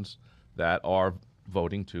Republicans that are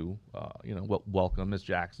voting to, welcome Ms.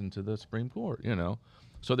 Jackson to the Supreme Court,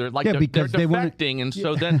 So they're like, they're defecting, and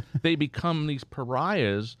so then they become these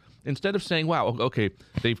pariahs instead of saying, wow, okay,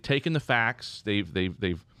 they've taken the facts, they've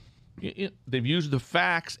used the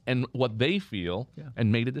facts and what they feel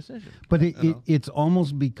and made a decision. But it's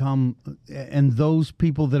almost become, and those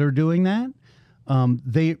people that are doing that,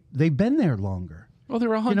 they've been there longer. Well, they're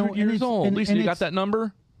 100 years old. Lisa, you got that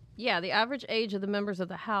number? Yeah, the average age of the members of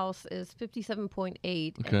the House is 57.8,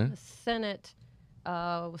 okay. And the Senate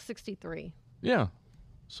was 63. Yeah.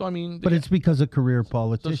 So, I mean... But it's because of career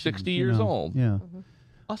politicians. So 60 years old. Yeah. Mm-hmm.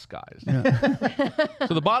 Us guys. Yeah.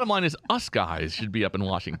 So the bottom line is us guys should be up in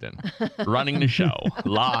Washington running the show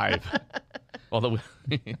live. Although...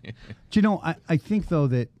 I think, though,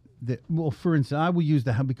 that well, for instance, I will use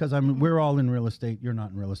because we're all in real estate. You're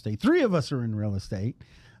not in real estate. Three of us are in real estate.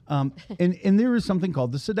 And there is something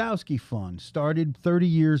called the Sadowski Fund, started 30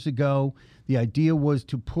 years ago. The idea was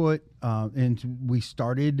to put, we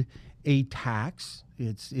started a tax.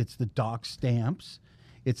 It's the dock stamps.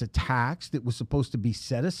 It's a tax that was supposed to be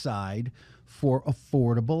set aside for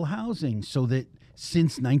affordable housing, so that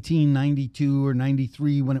since 1992 or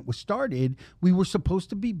 93, when it was started, we were supposed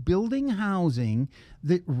to be building housing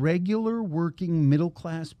that regular working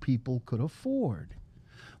middle-class people could afford.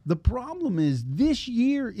 The problem is this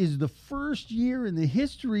year is the first year in the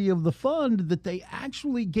history of the fund that they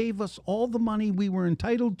actually gave us all the money we were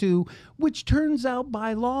entitled to, which turns out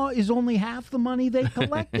by law is only half the money they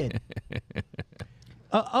collected.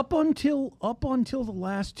 Up until the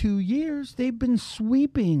last 2 years, they've been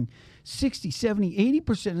sweeping 60, 70,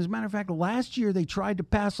 80%. As a matter of fact, last year they tried to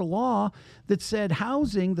pass a law that said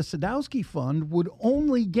housing, the Sadowski Fund, would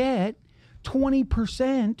only get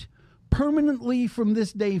 20% permanently from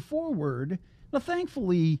this day forward. Now,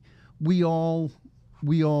 thankfully, we all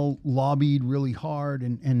lobbied really hard,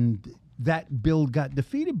 and that bill got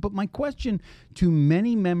defeated. But my question to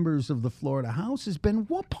many members of the Florida House has been,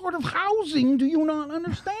 what part of housing do you not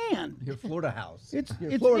understand? Your Florida House. It's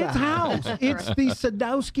house. It's the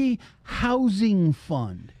Sadowski Housing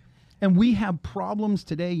Fund. And we have problems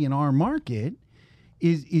today in our market.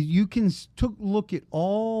 Is you can look at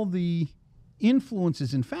all the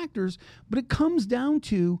influences and factors, but it comes down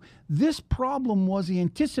to this problem was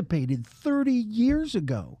anticipated 30 years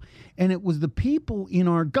ago, and it was the people in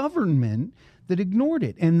our government that ignored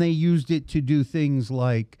it, and they used it to do things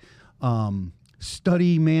like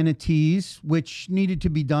study manatees, which needed to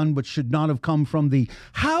be done but should not have come from the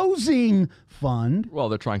housing fund. Well,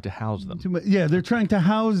 they're trying to house them. They're trying to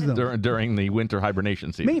house them during the winter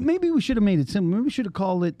hibernation season. Maybe we should have made it simple. Maybe we should have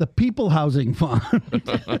called it the People Housing Fund.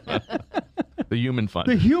 The Human Fund.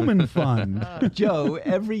 The Human Fund. Joe,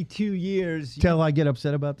 every 2 years... Till I get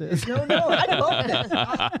upset about this? No, I love this.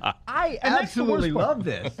 I absolutely love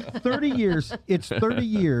this. 30 years. It's 30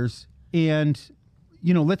 years. And,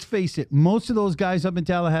 let's face it, most of those guys up in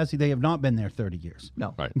Tallahassee, they have not been there 30 years.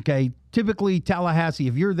 No. Right. Okay? Typically, Tallahassee,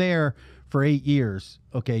 if you're there for 8 years,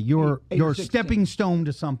 okay, you're stepping stone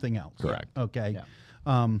to something else. Correct. Okay?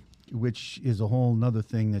 Yeah. Which is a whole nother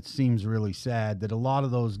thing that seems really sad, that a lot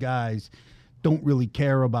of those guys don't really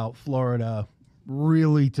care about Florida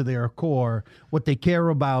really to their core. What they care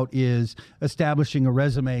about is establishing a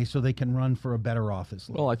resume so they can run for a better office.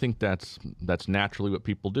 Well, I think that's naturally what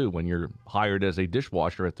people do. When you're hired as a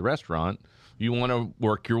dishwasher at the restaurant, you want to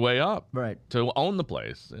work your way up, right, to own the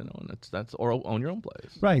place, and that's or own your own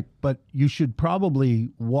place. Right, but you should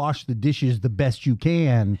probably wash the dishes the best you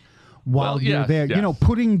can while you're there. Yes.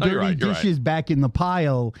 Putting dirty dishes back in the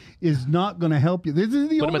pile is not going to help you. This is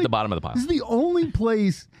the Put them at the bottom of the pile. This is the only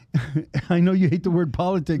place. I know you hate the word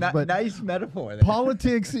politics, but nice metaphor there.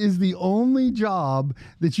 Politics is the only job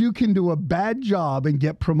that you can do a bad job and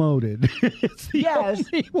get promoted. Yes,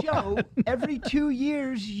 Joe, every 2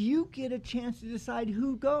 years you get a chance to decide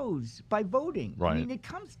who goes by voting. Right. I mean, it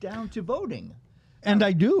comes down to voting. And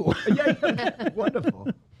I do. Yeah, wonderful.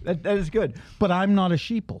 That is good. But I'm not a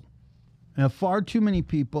sheeple. Far too many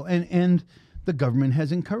people, and the government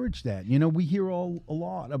has encouraged that. We hear a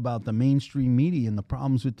lot about the mainstream media and the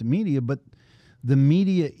problems with the media, but the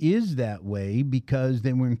media is that way because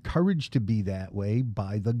they were encouraged to be that way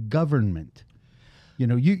by the government.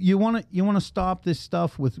 You want to stop this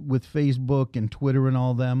stuff with Facebook and Twitter and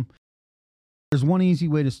all them. There's one easy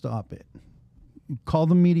way to stop it. Call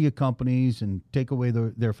the media companies and take away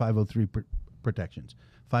their 503 protections.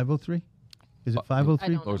 503? Is it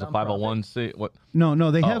 503? Or is it 501c? What?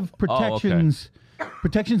 No, they have protections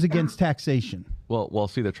protections against taxation. Well,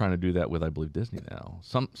 see, they're trying to do that with, I believe, Disney now.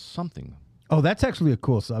 Something. Oh, that's actually a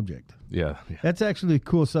cool subject. Yeah. That's actually a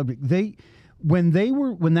cool subject. When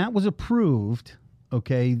that was approved,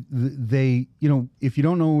 okay, they, if you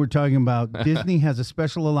don't know what we're talking about, Disney has a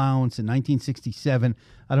special allowance in 1967.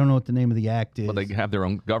 I don't know what the name of the act is. But they have their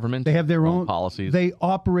own government. They have their own policies. They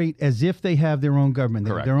operate as if they have their own government.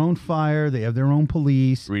 They Correct. have their own fire. They have their own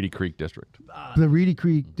police. Reedy Creek District. The Reedy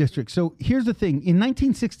Creek District. So here's the thing. In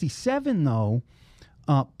 1967, though,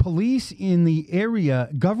 police in the area,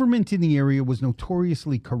 government in the area was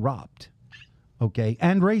notoriously corrupt. Okay,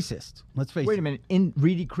 and racist. Let's face it. Wait a minute. In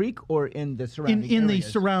Reedy Creek or in the surrounding in areas?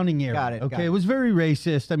 the surrounding area. Got it. Okay, it was very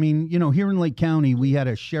racist. I mean, here in Lake County, we had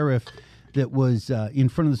a sheriff that was in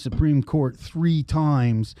front of the Supreme Court 3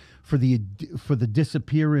 times for the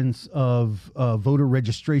disappearance of voter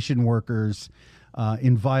registration workers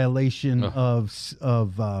in violation of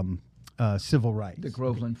civil rights. The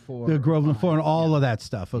Groveland Four. The Groveland Four and all of that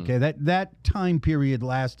stuff. Okay, that time period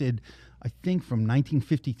lasted I think from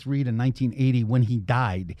 1953 to 1980 when he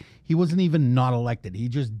died. He wasn't even not elected. He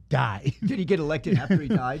just died. Did he get elected after he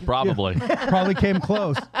died? Probably. Probably came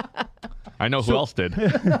close. I know who else did.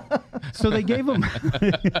 So they gave him.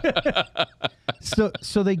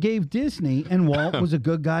 So they gave Disney, and Walt was a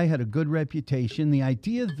good guy, had a good reputation. The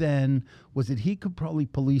idea then was that he could probably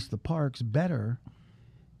police the parks better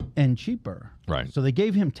and cheaper. Right. So they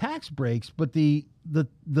gave him tax breaks, but the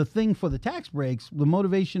thing for the tax breaks, the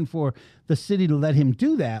motivation for the city to let him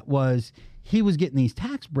do that was he was getting these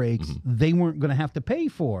tax breaks. They weren't going to have to pay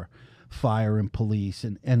for fire and police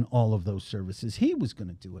and all of those services. He was going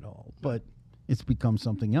to do it all, but it's become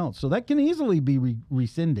something else. So that can easily be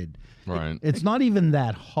rescinded. Right. It's not even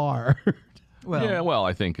that hard. Well, Yeah, well,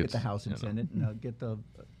 I think get it's the House and Senate and get the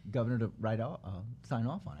governor to sign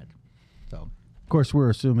off on it. So, Of course, we're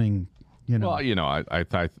assuming, Well,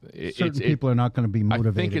 certain people are not going to be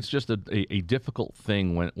motivated. I think it's just a difficult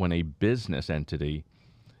thing when a business entity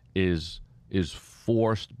is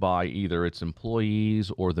forced by either its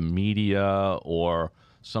employees or the media or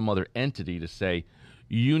some other entity to say,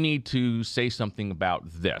 you need to say something about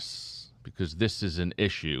this because this is an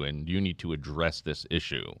issue and you need to address this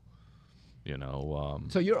issue.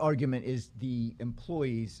 so your argument is the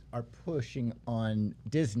employees are pushing on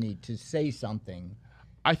Disney to say something.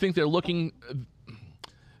 I think they're looking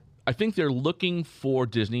for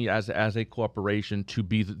Disney as a corporation to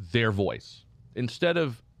be their voice instead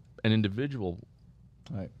of an individual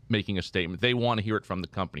making a statement. They want to hear it from the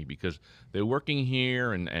company because they're working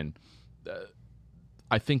here, and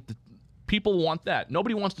I think that people want that.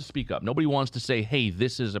 Nobody wants to speak up. Nobody wants to say, "Hey,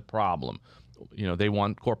 this is a problem." They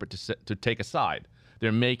want corporate to take a side.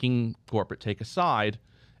 They're making corporate take a side,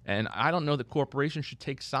 and I don't know that corporations should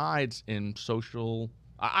take sides in social.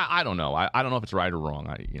 I don't know. I don't know if it's right or wrong.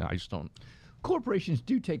 I just don't. Corporations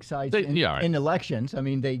do take sides Right. in elections. I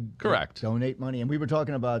mean, they Correct. donate money, and we were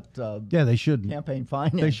talking about yeah, they shouldn't. campaign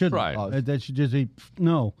finance. They shouldn't. Right. That should just be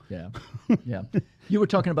no. Yeah, yeah. You were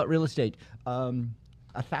talking about real estate.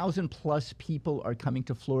 1,000+ people are coming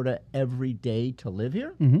to Florida every day to live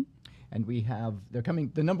here, and they're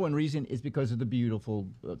coming. The number one reason is because of the beautiful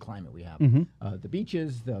climate we have, the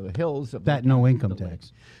beaches, the hills. That no income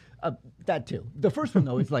tax. That too. The first one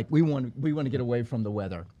though is like we want to get away from the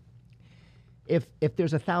weather. If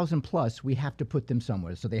there's 1,000+, we have to put them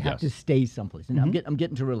somewhere, so they have to stay someplace. And I'm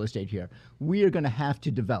getting to real estate here. We are going to have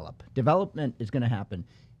to develop. Development is going to happen.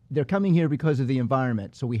 They're coming here because of the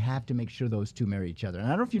environment, so we have to make sure those two marry each other. And I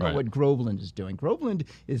don't know if you know what Groveland is doing. Groveland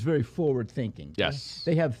is very forward-thinking. Yes.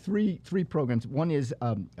 They have three programs. One is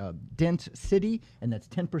Dense City, and that's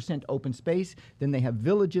 10% open space. Then they have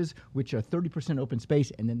Villages, which are 30% open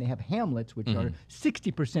space, and then they have Hamlets, which are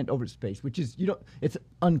 60% open space, which is it's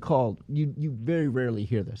uncalled. You very rarely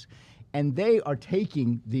hear this, and they are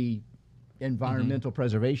taking the environmental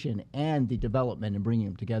preservation and the development and bringing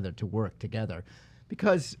them together to work together.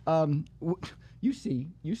 Because you see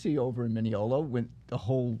over in Mineola when the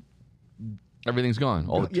whole Everything's gone.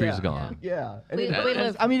 All the trees are gone. Yeah, and We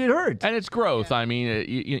live- I mean, it hurts. And it's growth. I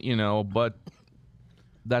mean, but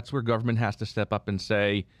that's where government has to step up and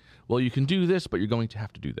say, well, you can do this, but you're going to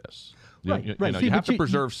have to do this. Right, You right. know, See, you have but to you-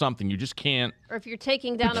 preserve something. You just can't. Or if you're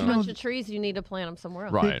taking down a bunch of trees, you need to plant them somewhere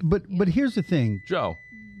else. Right. But here's the thing. Joe.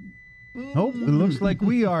 Oh, it looks like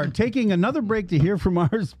we are taking another break to hear from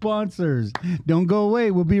our sponsors. Don't go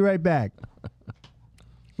away. We'll be right back.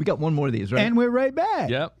 We got one more of these, right? And we're right back.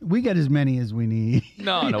 Yep. We got as many as we need.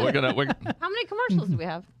 No, How many commercials do we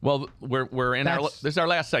have? Well, we're in That's- this is our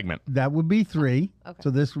last segment. That would be 3. Okay. So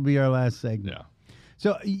this will be our last segment. Yeah.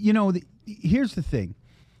 So, here's the thing.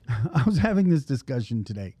 I was having this discussion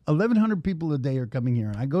today. 1,100 people a day are coming here.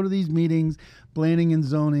 And I go to these meetings, planning and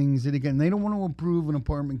zoning, city, again, they don't want to approve an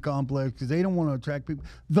apartment complex because they don't want to attract people.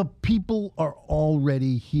 The people are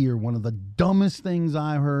already here. One of the dumbest things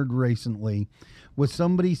I heard recently was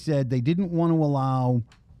somebody said they didn't want to allow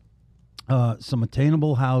some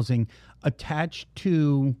attainable housing attached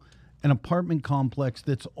to an apartment complex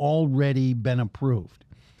that's already been approved.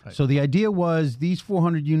 Right. So the idea was these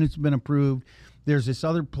 400 units have been approved. There's this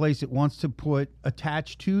other place that wants to put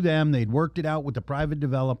attached to them. They'd worked it out with the private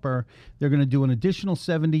developer. They're going to do an additional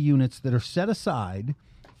 70 units that are set aside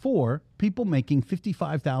for people making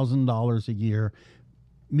 $55,000 a year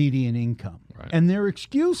median income. Right. And their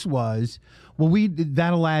excuse was, well,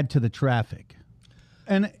 that'll add to the traffic.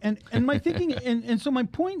 And my thinking, and so my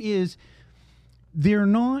point is,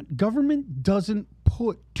 government doesn't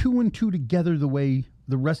put 2 and 2 together the way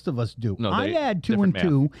the rest of us do. No, I add 2 and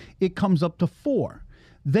 2, it comes up to 4.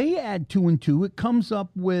 They add 2 and 2, it comes up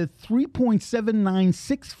with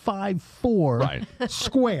 3.79654 Right.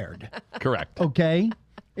 squared. Correct. Okay?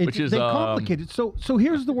 which is they complicate it. So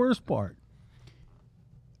here's the worst part.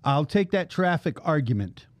 I'll take that traffic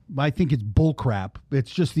argument. I think it's bullcrap.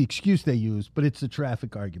 It's just the excuse they use, but it's the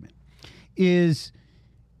traffic argument. Is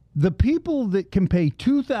the people that can pay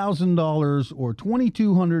 $2,000 or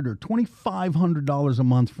 $2,200 or $2,500 a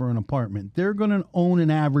month for an apartment, they're going to own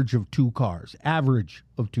an average of 2 cars. Average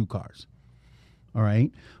of 2 cars. All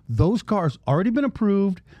right. Those cars already been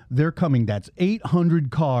approved. They're coming. That's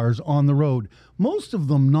 800 cars on the road. Most of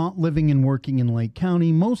them not living and working in Lake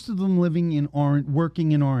County. Most of them living in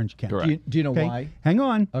working in Orange County. Correct. Do you know Okay? why? Hang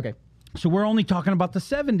on. Okay. So we're only talking about the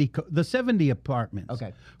 70 apartments.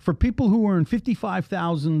 Okay. For people who earn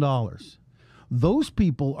 $55,000, those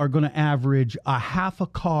people are going to average a half a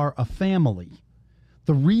car a family.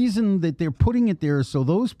 The reason that they're putting it there is so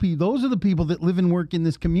those are the people that live and work in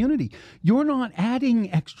this community. You're not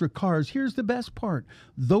adding extra cars. Here's the best part.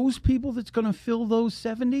 Those people that's going to fill those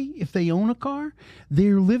 70, if they own a car,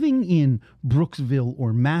 they're living in Brooksville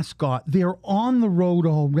or Mascot. They're on the road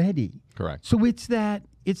already. Correct. So it's that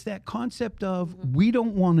concept of we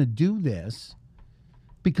don't want to do this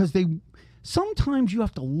because sometimes you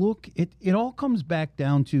have to look, it all comes back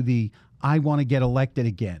down to the I want to get elected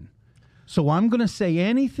again. So I'm going to say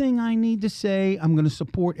anything I need to say. I'm going to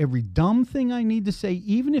support every dumb thing I need to say,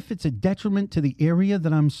 even if it's a detriment to the area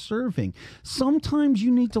that I'm serving. Sometimes you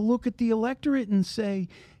need to look at the electorate and say,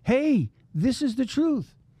 hey, this is the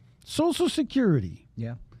truth. Social Security.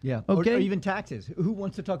 Yeah. Yeah. Okay. Or even taxes. Who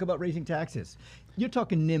wants to talk about raising taxes? You're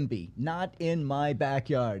talking NIMBY, not in my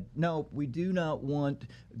backyard. No, we do not want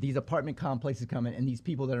these apartment complexes coming and these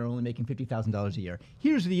people that are only making $50,000 a year.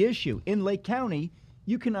 Here's the issue. In Lake County,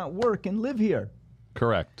 you cannot work and live here.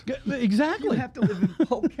 Correct. Exactly. You have to live in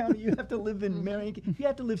Polk County. You have to live in Marion. You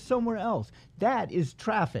have to live somewhere else. That is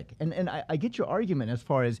traffic. And I get your argument as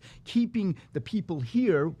far as keeping the people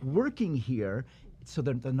here, working here, so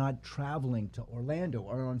that they're not traveling to Orlando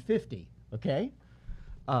or on 50, okay?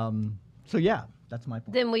 So, yeah, that's my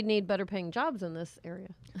point. Then we'd need better paying jobs in this area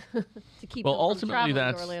to keep Well, them from ultimately,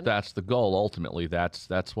 traveling to Orlando. that's the goal. Ultimately,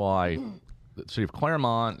 that's why the city of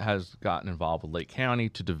Claremont has gotten involved with Lake County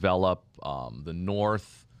to develop the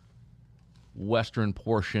northwestern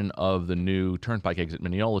portion of the new Turnpike exit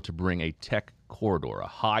Mineola to bring a tech corridor, a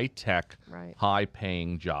high-tech, Right.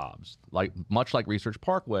 high-paying jobs, much like Research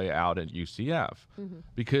Parkway out at UCF,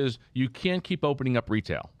 because you can't keep opening up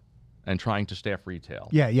retail and trying to staff retail.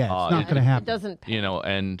 Yeah, it's not going to It happen. doesn't pay.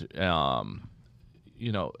 And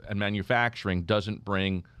manufacturing doesn't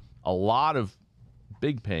bring a lot of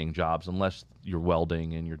big paying jobs unless you're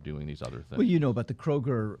welding and you're doing these other things. Well, you know about the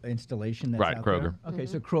Kroger installation that's Right, out Kroger. there. Okay,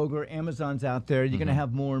 so Kroger, Amazon's out there. You're going to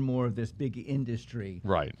have more and more of this big industry.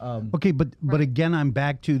 Right. Okay, but again, I'm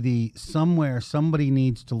back to the somewhere somebody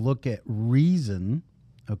needs to look at reason.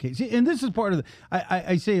 Okay, see, and this is part of the.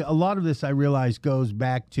 I say a lot of this I realize goes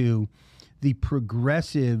back to the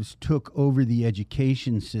progressives took over the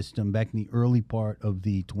education system back in the early part of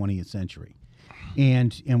the 20th century,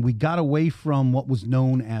 and we got away from what was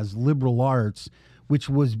known as liberal arts, which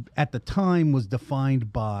was at the time was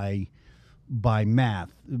defined by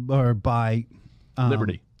math or by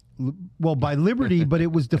Liberty. Well, by liberty, but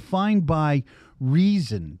it was defined by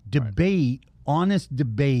reason, debate. Honest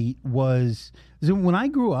debate was when I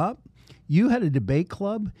grew up, you had a debate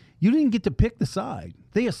club. You didn't get to pick the side.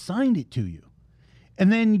 They assigned it to you.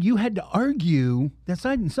 And then you had to argue that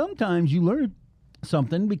side. And sometimes you learned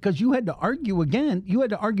something because you had to argue again. You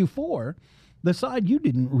had to argue for the side you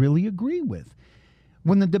didn't really agree with.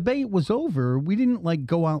 When the debate was over, we didn't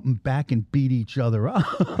go out and back and beat each other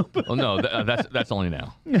up. Well, no, that's only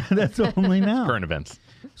now. That's only now. Current events.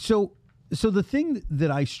 So the thing that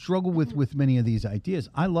I struggle with many of these ideas,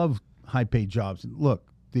 I love high-paid jobs. Look,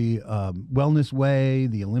 the Wellness Way,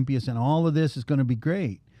 the Olympia Center, all of this is going to be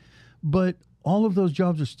great. But all of those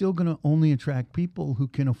jobs are still going to only attract people who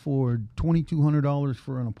can afford $2,200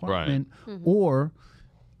 for an apartment or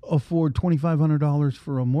afford $2,500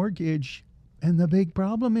 for a mortgage. And the big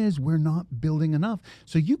problem is we're not building enough.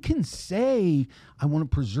 So you can say, I want to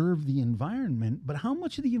preserve the environment, but how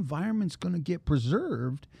much of the environment's going to get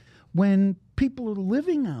preserved when people are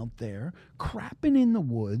living out there crapping in the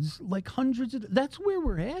woods like hundreds of... That's where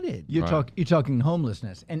we're headed. You're talking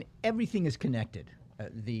homelessness, and everything is connected.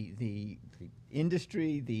 The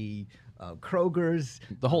industry, the Kroger's...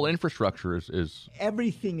 The whole infrastructure is...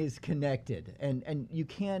 Everything is connected, and you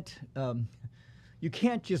can't... You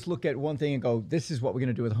can't just look at one thing and go, this is what we're going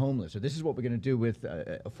to do with homeless, or this is what we're going to do with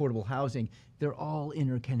affordable housing. They're all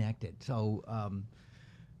interconnected. So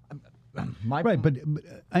my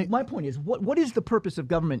point is, what is the purpose of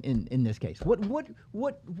government in this case? What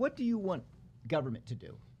do you want government to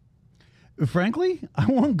do? frankly, I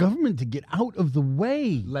want government to get out of the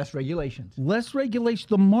way. Less regulations. Less regulation.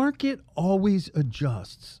 The market always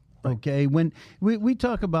adjusts. Okay, when we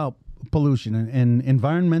talk about pollution, and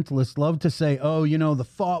environmentalists love to say, oh, you know,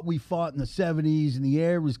 we fought in the 70s and the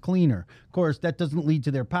air was cleaner. Of course, that doesn't lead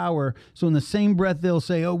to their power. So in the same breath, they'll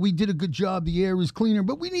say, oh, we did a good job, the air is cleaner,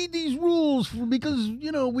 but we need these rules because,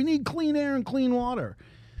 you know, we need clean air and clean water.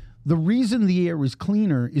 The reason the air is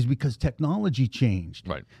cleaner is because technology changed.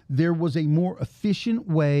 Right. There was a more efficient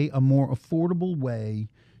way, a more affordable way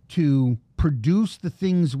to produce the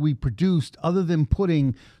things we produced other than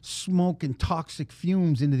putting smoke and toxic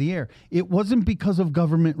fumes into the air. It wasn't because of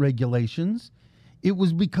government regulations. It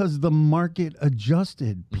was because the market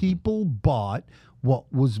adjusted. People bought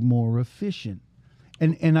what was more efficient.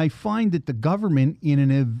 And I find that the government, in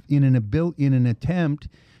an attempt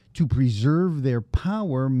to preserve their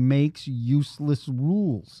power, makes useless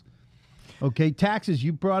rules. Okay, taxes.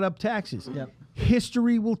 You brought up taxes. Yep.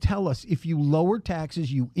 History will tell us if you lower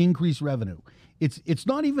taxes, you increase revenue. It's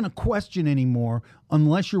not even a question anymore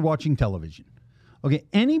unless you're watching television. Okay,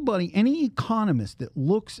 any economist that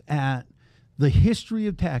looks at the history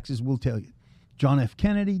of taxes will tell you. John F.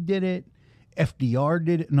 Kennedy did it. FDR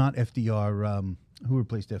did it. Not FDR. Who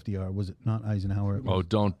replaced FDR? Was it not Eisenhower? Oh,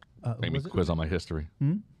 don't make me quiz on my history.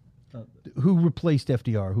 Who replaced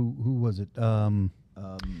FDR? Who was it?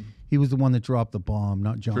 He was the one that dropped the bomb,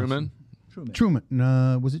 not Johnson. Truman.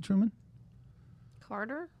 No, was it Truman?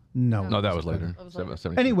 Carter? No, that was later.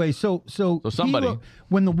 72. Anyway, so somebody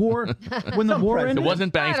when the war ended, it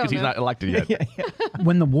wasn't Banks because he's not elected yet.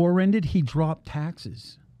 When the war ended, he dropped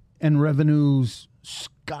taxes and revenues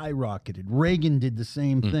skyrocketed. Reagan did the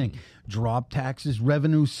same thing. Dropped taxes,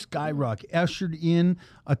 revenues skyrocket. Ushered in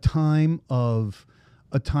a time of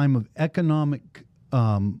economic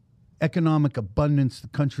abundance the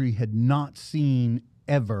country had not seen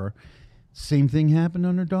ever. Same thing happened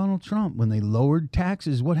under Donald Trump when they lowered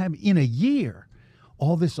taxes. What happened in a year?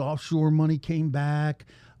 All this offshore money came back.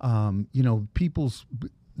 The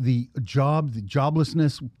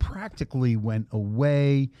joblessness practically went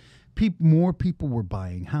away. More people were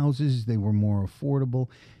buying houses. They were more affordable.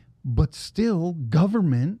 But still,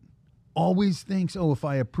 government always thinks, oh, if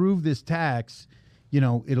I approve this tax,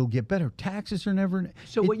 it'll get better. Taxes are never...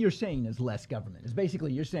 So what you're saying is less government. It's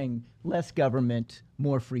basically you're saying less government,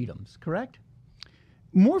 more freedoms, correct?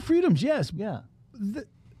 More freedoms, yes. Yeah.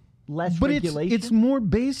 Less but regulation? But it's more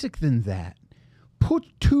basic than that. Put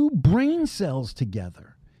two brain cells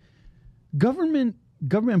together. Government,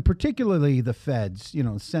 particularly the feds,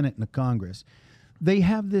 the Senate and the Congress, they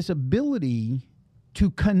have this ability to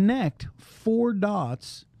connect four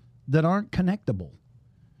dots that aren't connectable.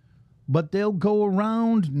 But they'll go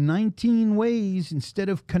around 19 ways instead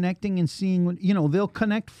of connecting and seeing, they'll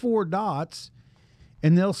connect four dots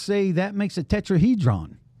and they'll say that makes a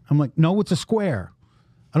tetrahedron. I'm like, no, it's a square.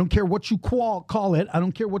 I don't care what you call it. I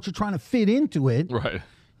don't care what you're trying to fit into it. Right.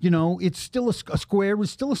 It's still a square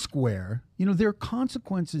is still a square. There are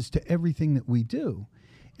consequences to everything that we do.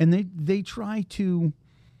 And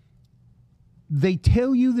they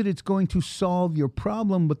tell you that it's going to solve your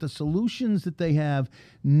problem, but the solutions that they have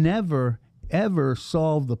never, ever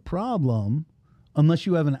solve the problem unless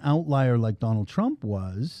you have an outlier like Donald Trump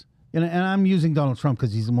was. And I'm using Donald Trump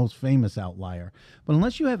because he's the most famous outlier. But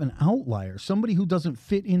unless you have an outlier, somebody who doesn't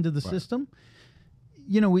fit into the system,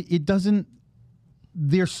 it doesn't,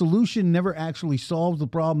 their solution never actually solves the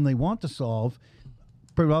problem they want to solve.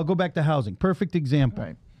 But I'll go back to housing. Perfect example.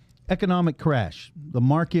 Right. Economic crash. The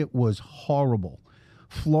market was horrible.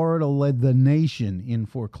 Florida led the nation in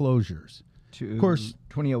foreclosures. Of course,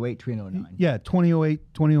 2008, 2009. Yeah,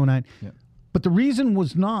 2008, 2009. Yeah. But the reason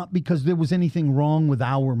was not because there was anything wrong with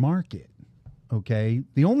our market. Okay?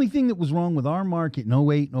 The only thing that was wrong with our market in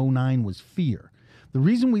 08 and 09 was fear. The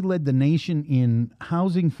reason we led the nation in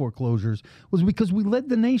housing foreclosures was because we led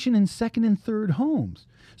the nation in second and third homes.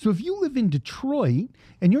 So if you live in Detroit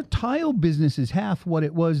and your tile business is half what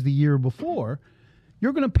it was the year before,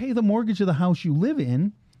 you're going to pay the mortgage of the house you live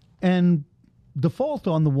in and default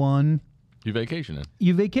on the one you vacation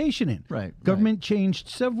in. Right. Government changed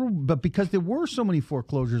several, but because there were so many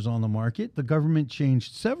foreclosures on the market, the government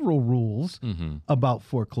changed several rules about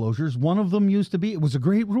foreclosures. One of them used to be, it was a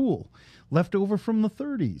great rule, left over from the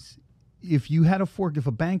 30s. If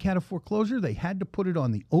a bank had a foreclosure, they had to put it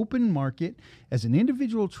on the open market as an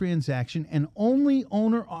individual transaction, and only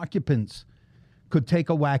owner occupants could take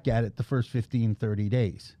a whack at it the first 15, 30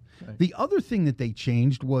 days. Right. The other thing that they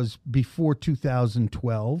changed was before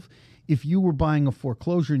 2012, if you were buying a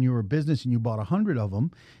foreclosure and you were a business and you bought 100 of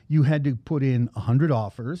them, you had to put in 100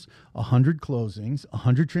 offers, 100 closings,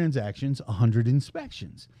 100 transactions, 100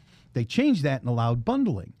 inspections. They changed that and allowed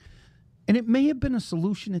bundling. And it may have been a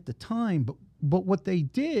solution at the time, but what they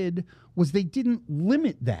did was they didn't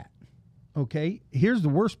limit that. Okay, here's the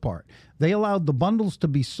worst part. They allowed the bundles to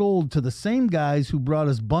be sold to the same guys who brought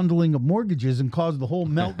us bundling of mortgages and caused the whole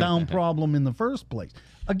meltdown problem in the first place.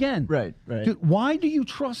 Again, Right. dude, why do you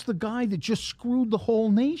trust the guy that just screwed the whole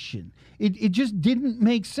nation? It just didn't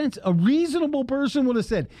make sense. A reasonable person would have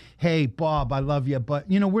said, hey, Bob, I love you, but,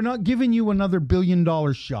 we're not giving you another $1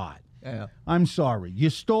 billion shot. Yeah. I'm sorry. You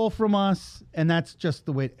stole from us, and that's just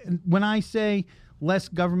the way. And when I say less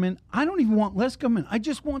government, I don't even want less government. I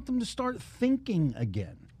just want them to start thinking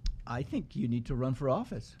again. I think you need to run for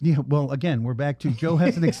office. Yeah, well, again, we're back to Joe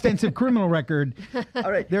has an extensive criminal record.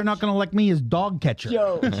 All right. They're not going to elect me as dog catcher.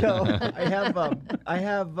 Joe, I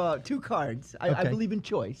have 2 cards. I Okay. believe in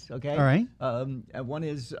choice. Okay. All right. One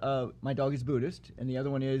is my dog is Buddhist, and the other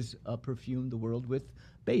one is perfume the world with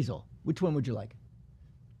basil. Which one would you like?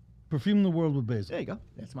 Perfume the world with basil. There you go.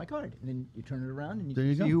 That's my card. And then you turn it around and you There can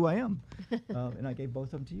you see go. who I am. And I gave both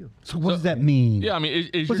of them to you. So what does that mean? Yeah, I mean,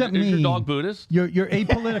 is What does that is your mean? dog Buddhist? You're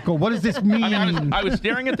apolitical. What does this mean? I mean, I was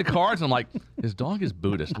staring at the cards and I'm like, his dog is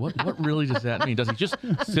Buddhist. What really does that mean? Does he just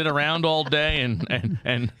sit around all day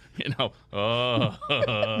and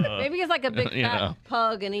Maybe he's like a big You fat know.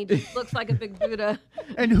 pug and he just looks like a big Buddha.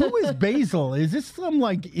 And who is Basil? Is this some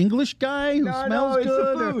like English guy who smells it's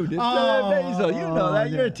good? the or- food. It's Oh, basil. You know that.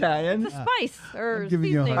 You're yeah. Italian. Spice or I'm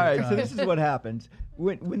giving you a seasoning. hard All right, so time. this is what happens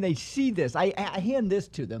when they see this. I hand this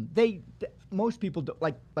to them. Most people don't,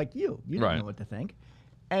 like you. You don't Right. know what to think,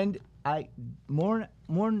 and more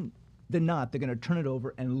than not, they're going to turn it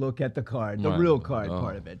over and look at the card, the Right. real card Oh.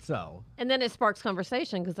 part of it. So And then it sparks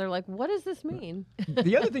conversation because they're like, what does this mean?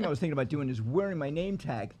 the other thing I was thinking about doing is wearing my name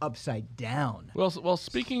tag upside down. Well,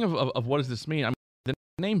 speaking of what does this mean? I mean, the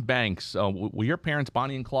name Banks. Were your parents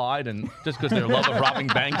Bonnie and Clyde, and just because their love of robbing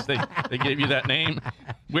banks, they gave you that name?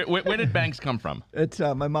 Where did Banks come from? It's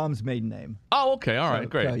my mom's maiden name. Oh, okay, all right,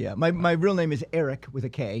 great. So, yeah, my real name is Eric with a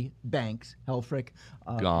K, Banks Helfrich.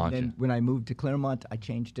 Gotcha. And then when I moved to Claremont, I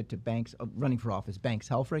changed it to Banks, running for office, Banks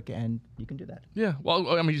Helfrich, and you can do that. Yeah,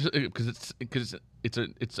 well, I mean, because it's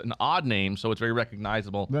an odd name, so it's very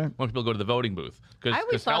recognizable Right. when people go to the voting booth. I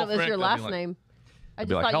always thought it was your last name. I I'd just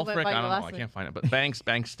be like thought you went Helfrich. by I your don't know. last I name. can't find it, but Banks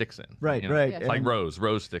sticks in. Right, you know? right. It's like Rose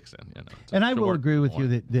sticks in. You know, it's a And I will short agree with you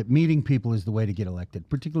one. that meeting people is the way to get elected,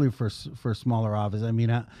 particularly for smaller office. I mean,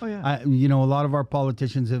 Oh, yeah. a lot of our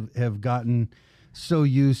politicians have gotten so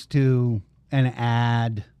used to an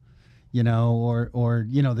ad, or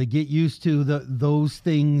they get used to those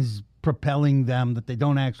things propelling them that they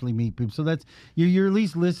don't actually meet people. So that's you're at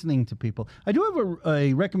least listening to people. I do have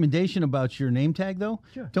a recommendation about your name tag though.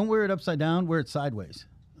 Sure. Don't wear it upside down. Wear it sideways.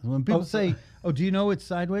 When people say, "Oh, do you know it's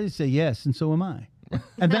sideways?" Say yes, and so am I.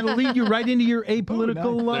 And that'll lead you right into your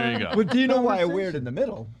apolitical. nice. There you go. Well, do you know why I wear it in the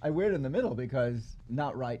middle? I wear it in the middle because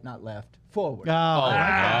not right, not left, forward. Oh, How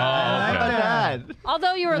about that?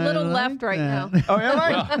 Although you're a little I left like right that. now. Oh, am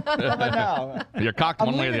I? How about now? You're cocked I'm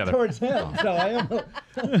one way or the leaning other. towards him, so I am a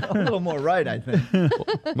little more right, I think.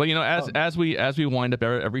 Well, as we wind up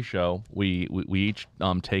every show, we each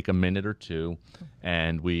take a minute or two,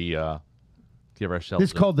 and we give ourselves. This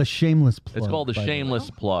is called the shameless plug. It's called the by way. shameless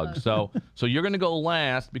plug. So you're going to go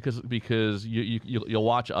last because you'll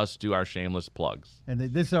watch us do our shameless plugs. And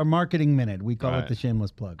this is our marketing minute. We call it Right. the shameless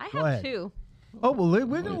plug. I Go have ahead. 2. Oh well,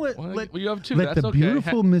 we're gonna let, Well, let you have two. let That's the okay.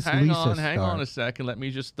 beautiful Miss hang Lisa on, start. hang on a second. Let me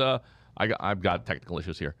just. I've got technical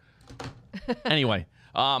issues here. Anyway,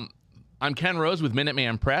 I'm Ken Rose with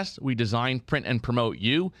Minuteman Press. We design, print, and promote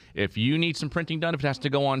you. If you need some printing done, if it has to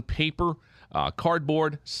go on paper,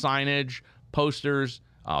 cardboard, signage, posters,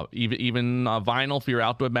 even vinyl for your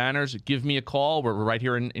outdoor banners, give me a call. We're right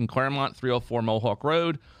here in Claremont, 304 Mohawk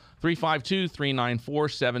Road.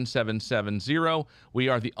 352-394-7770. We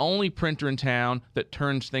are the only printer in town that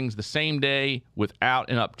turns things the same day without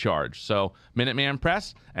an upcharge. So Minuteman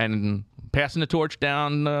Press, and passing the torch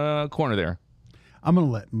down the corner there. I'm gonna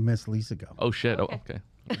let Miss Lisa go. Oh, shit. Okay.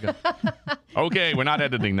 Okay, we're not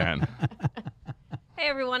editing that. Hey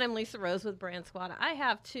everyone, I'm Lisa Rose with Brand Squad. I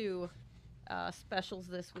have 2 specials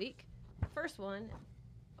this week. First one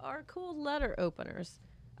are cool letter openers.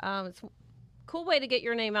 It's a cool way to get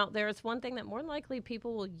your name out there. It's one thing that more than likely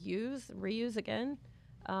people will reuse again.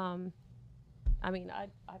 I mean, I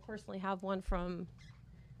personally have one from,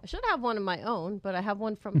 I should have one of my own, but I have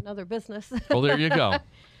one from another business. Well, there you go.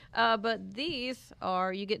 But these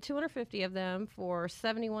are, you get 250 of them for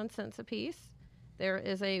 71 cents a piece. There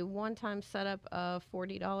is a one-time setup of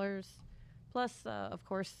 $40 plus, of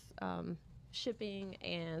course, shipping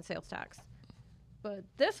and sales tax. But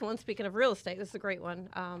this one, speaking of real estate, this is a great one.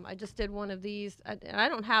 I just did one of these. And I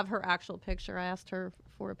don't have her actual picture. I asked her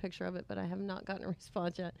for a picture of it, but I have not gotten a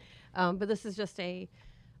response yet. But this is just a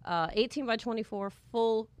 18 by 24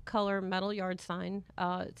 full color metal yard sign.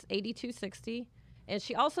 It's $82.60. And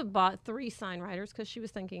she also bought 3 sign writers because she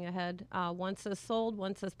was thinking ahead. One says sold,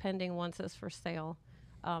 one says pending, one says for sale.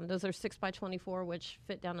 Those are 6 by 24, which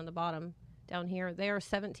fit down on the bottom down here. They are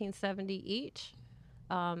 $17.70 each.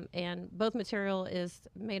 And both material is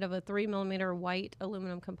made of a 3mm white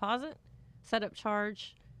aluminum composite. Setup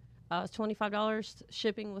charge is $25.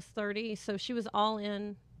 Shipping was $30. So she was all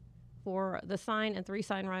in for the sign and 3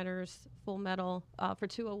 sign writers, full metal, for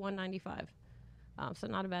 $201.95. So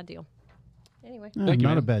not a bad deal. Anyway,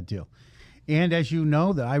 not a bad deal. And as you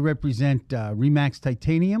know, that I represent Remax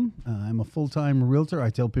Titanium. I'm a full-time realtor.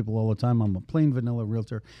 I tell people all the time I'm a plain vanilla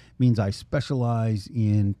realtor. Means I specialize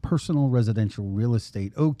in personal residential real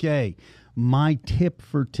estate. Okay, my tip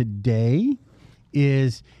for today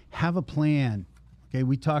is have a plan. Okay,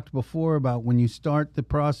 we talked before about when you start the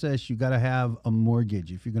process, you got to have a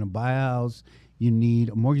mortgage. If you're going to buy a house, you need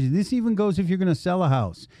a mortgage. This even goes if you're going to sell a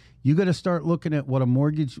house. You got to start looking at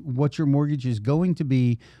what your mortgage is going to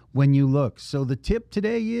be when you look. So the tip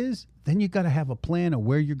today is then you got to have a plan of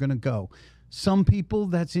where you're going to go. Some people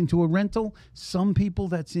that's into a rental, some people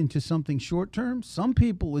that's into something short term, some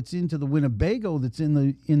people it's into the Winnebago that's in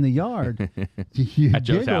the yard. You At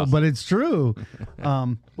Joe's house. But it's true.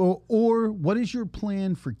 Or what is your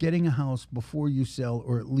plan for getting a house before you sell,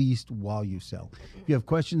 or at least while you sell? If you have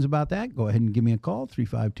questions about that, go ahead and give me a call,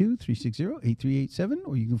 352-360-8387,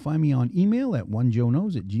 or you can find me on email at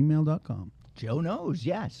onejoeknows@gmail.com. Joe knows,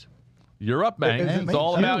 yes. You're up, Banks. It's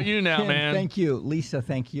all about you now, Kim, man. Thank you. Lisa,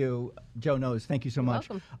 thank you. Joe knows. Thank you so much.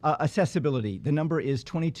 welcome. Accessibility. The number is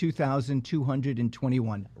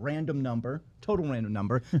 22,221. Random number, total random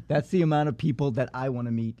number. That's the amount of people that I want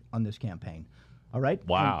to meet on this campaign. All right?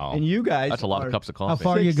 Wow. And you guys That's a lot are, of cups of coffee. How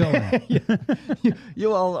far are you going?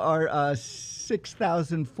 you all are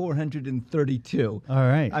 6,432. All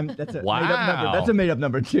right. That's a Wow. made up number. That's a made up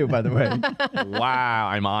number too, by the way. Wow,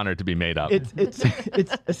 I'm honored to be made up. It's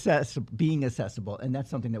being accessible, and that's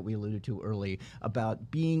something that we alluded to early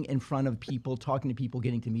about being in front of people, talking to people,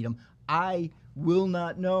 getting to meet them. I will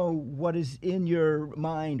not know what is in your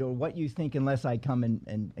mind or what you think unless I come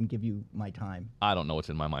and give you my time. I don't know what's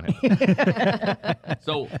in my mind.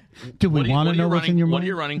 So, Do we want to know what's in your What mind? are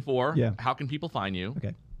you running for? Yeah. How can people find you?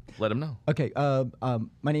 Okay. Let them know. Okay,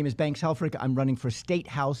 my name is Banks Helfrich. I'm running for State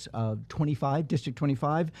House 25, District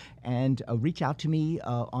 25, and reach out to me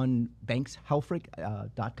on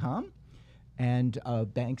bankshelfrich.com and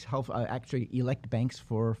Banks actually elect Banks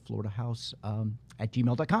for Florida House at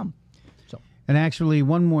gmail.com. And actually,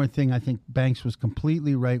 one more thing, I think Banks was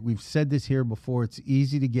completely right. We've said this here before. It's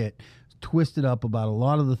easy to get twisted up about a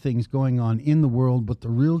lot of the things going on in the world, but the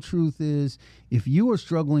real truth is, if you are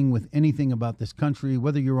struggling with anything about this country,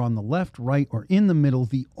 whether you're on the left, right, or in the middle,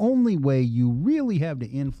 the only way you really have to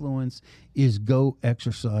influence is go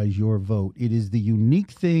exercise your vote. It is the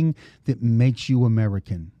unique thing that makes you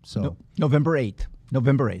American. So November 8th.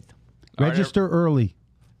 Register early.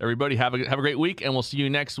 Everybody, have a great week, and we'll see you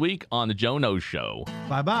next week on the Joe Knows Show.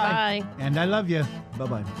 Bye-bye. Bye. And I love you.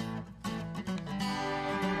 Bye-bye.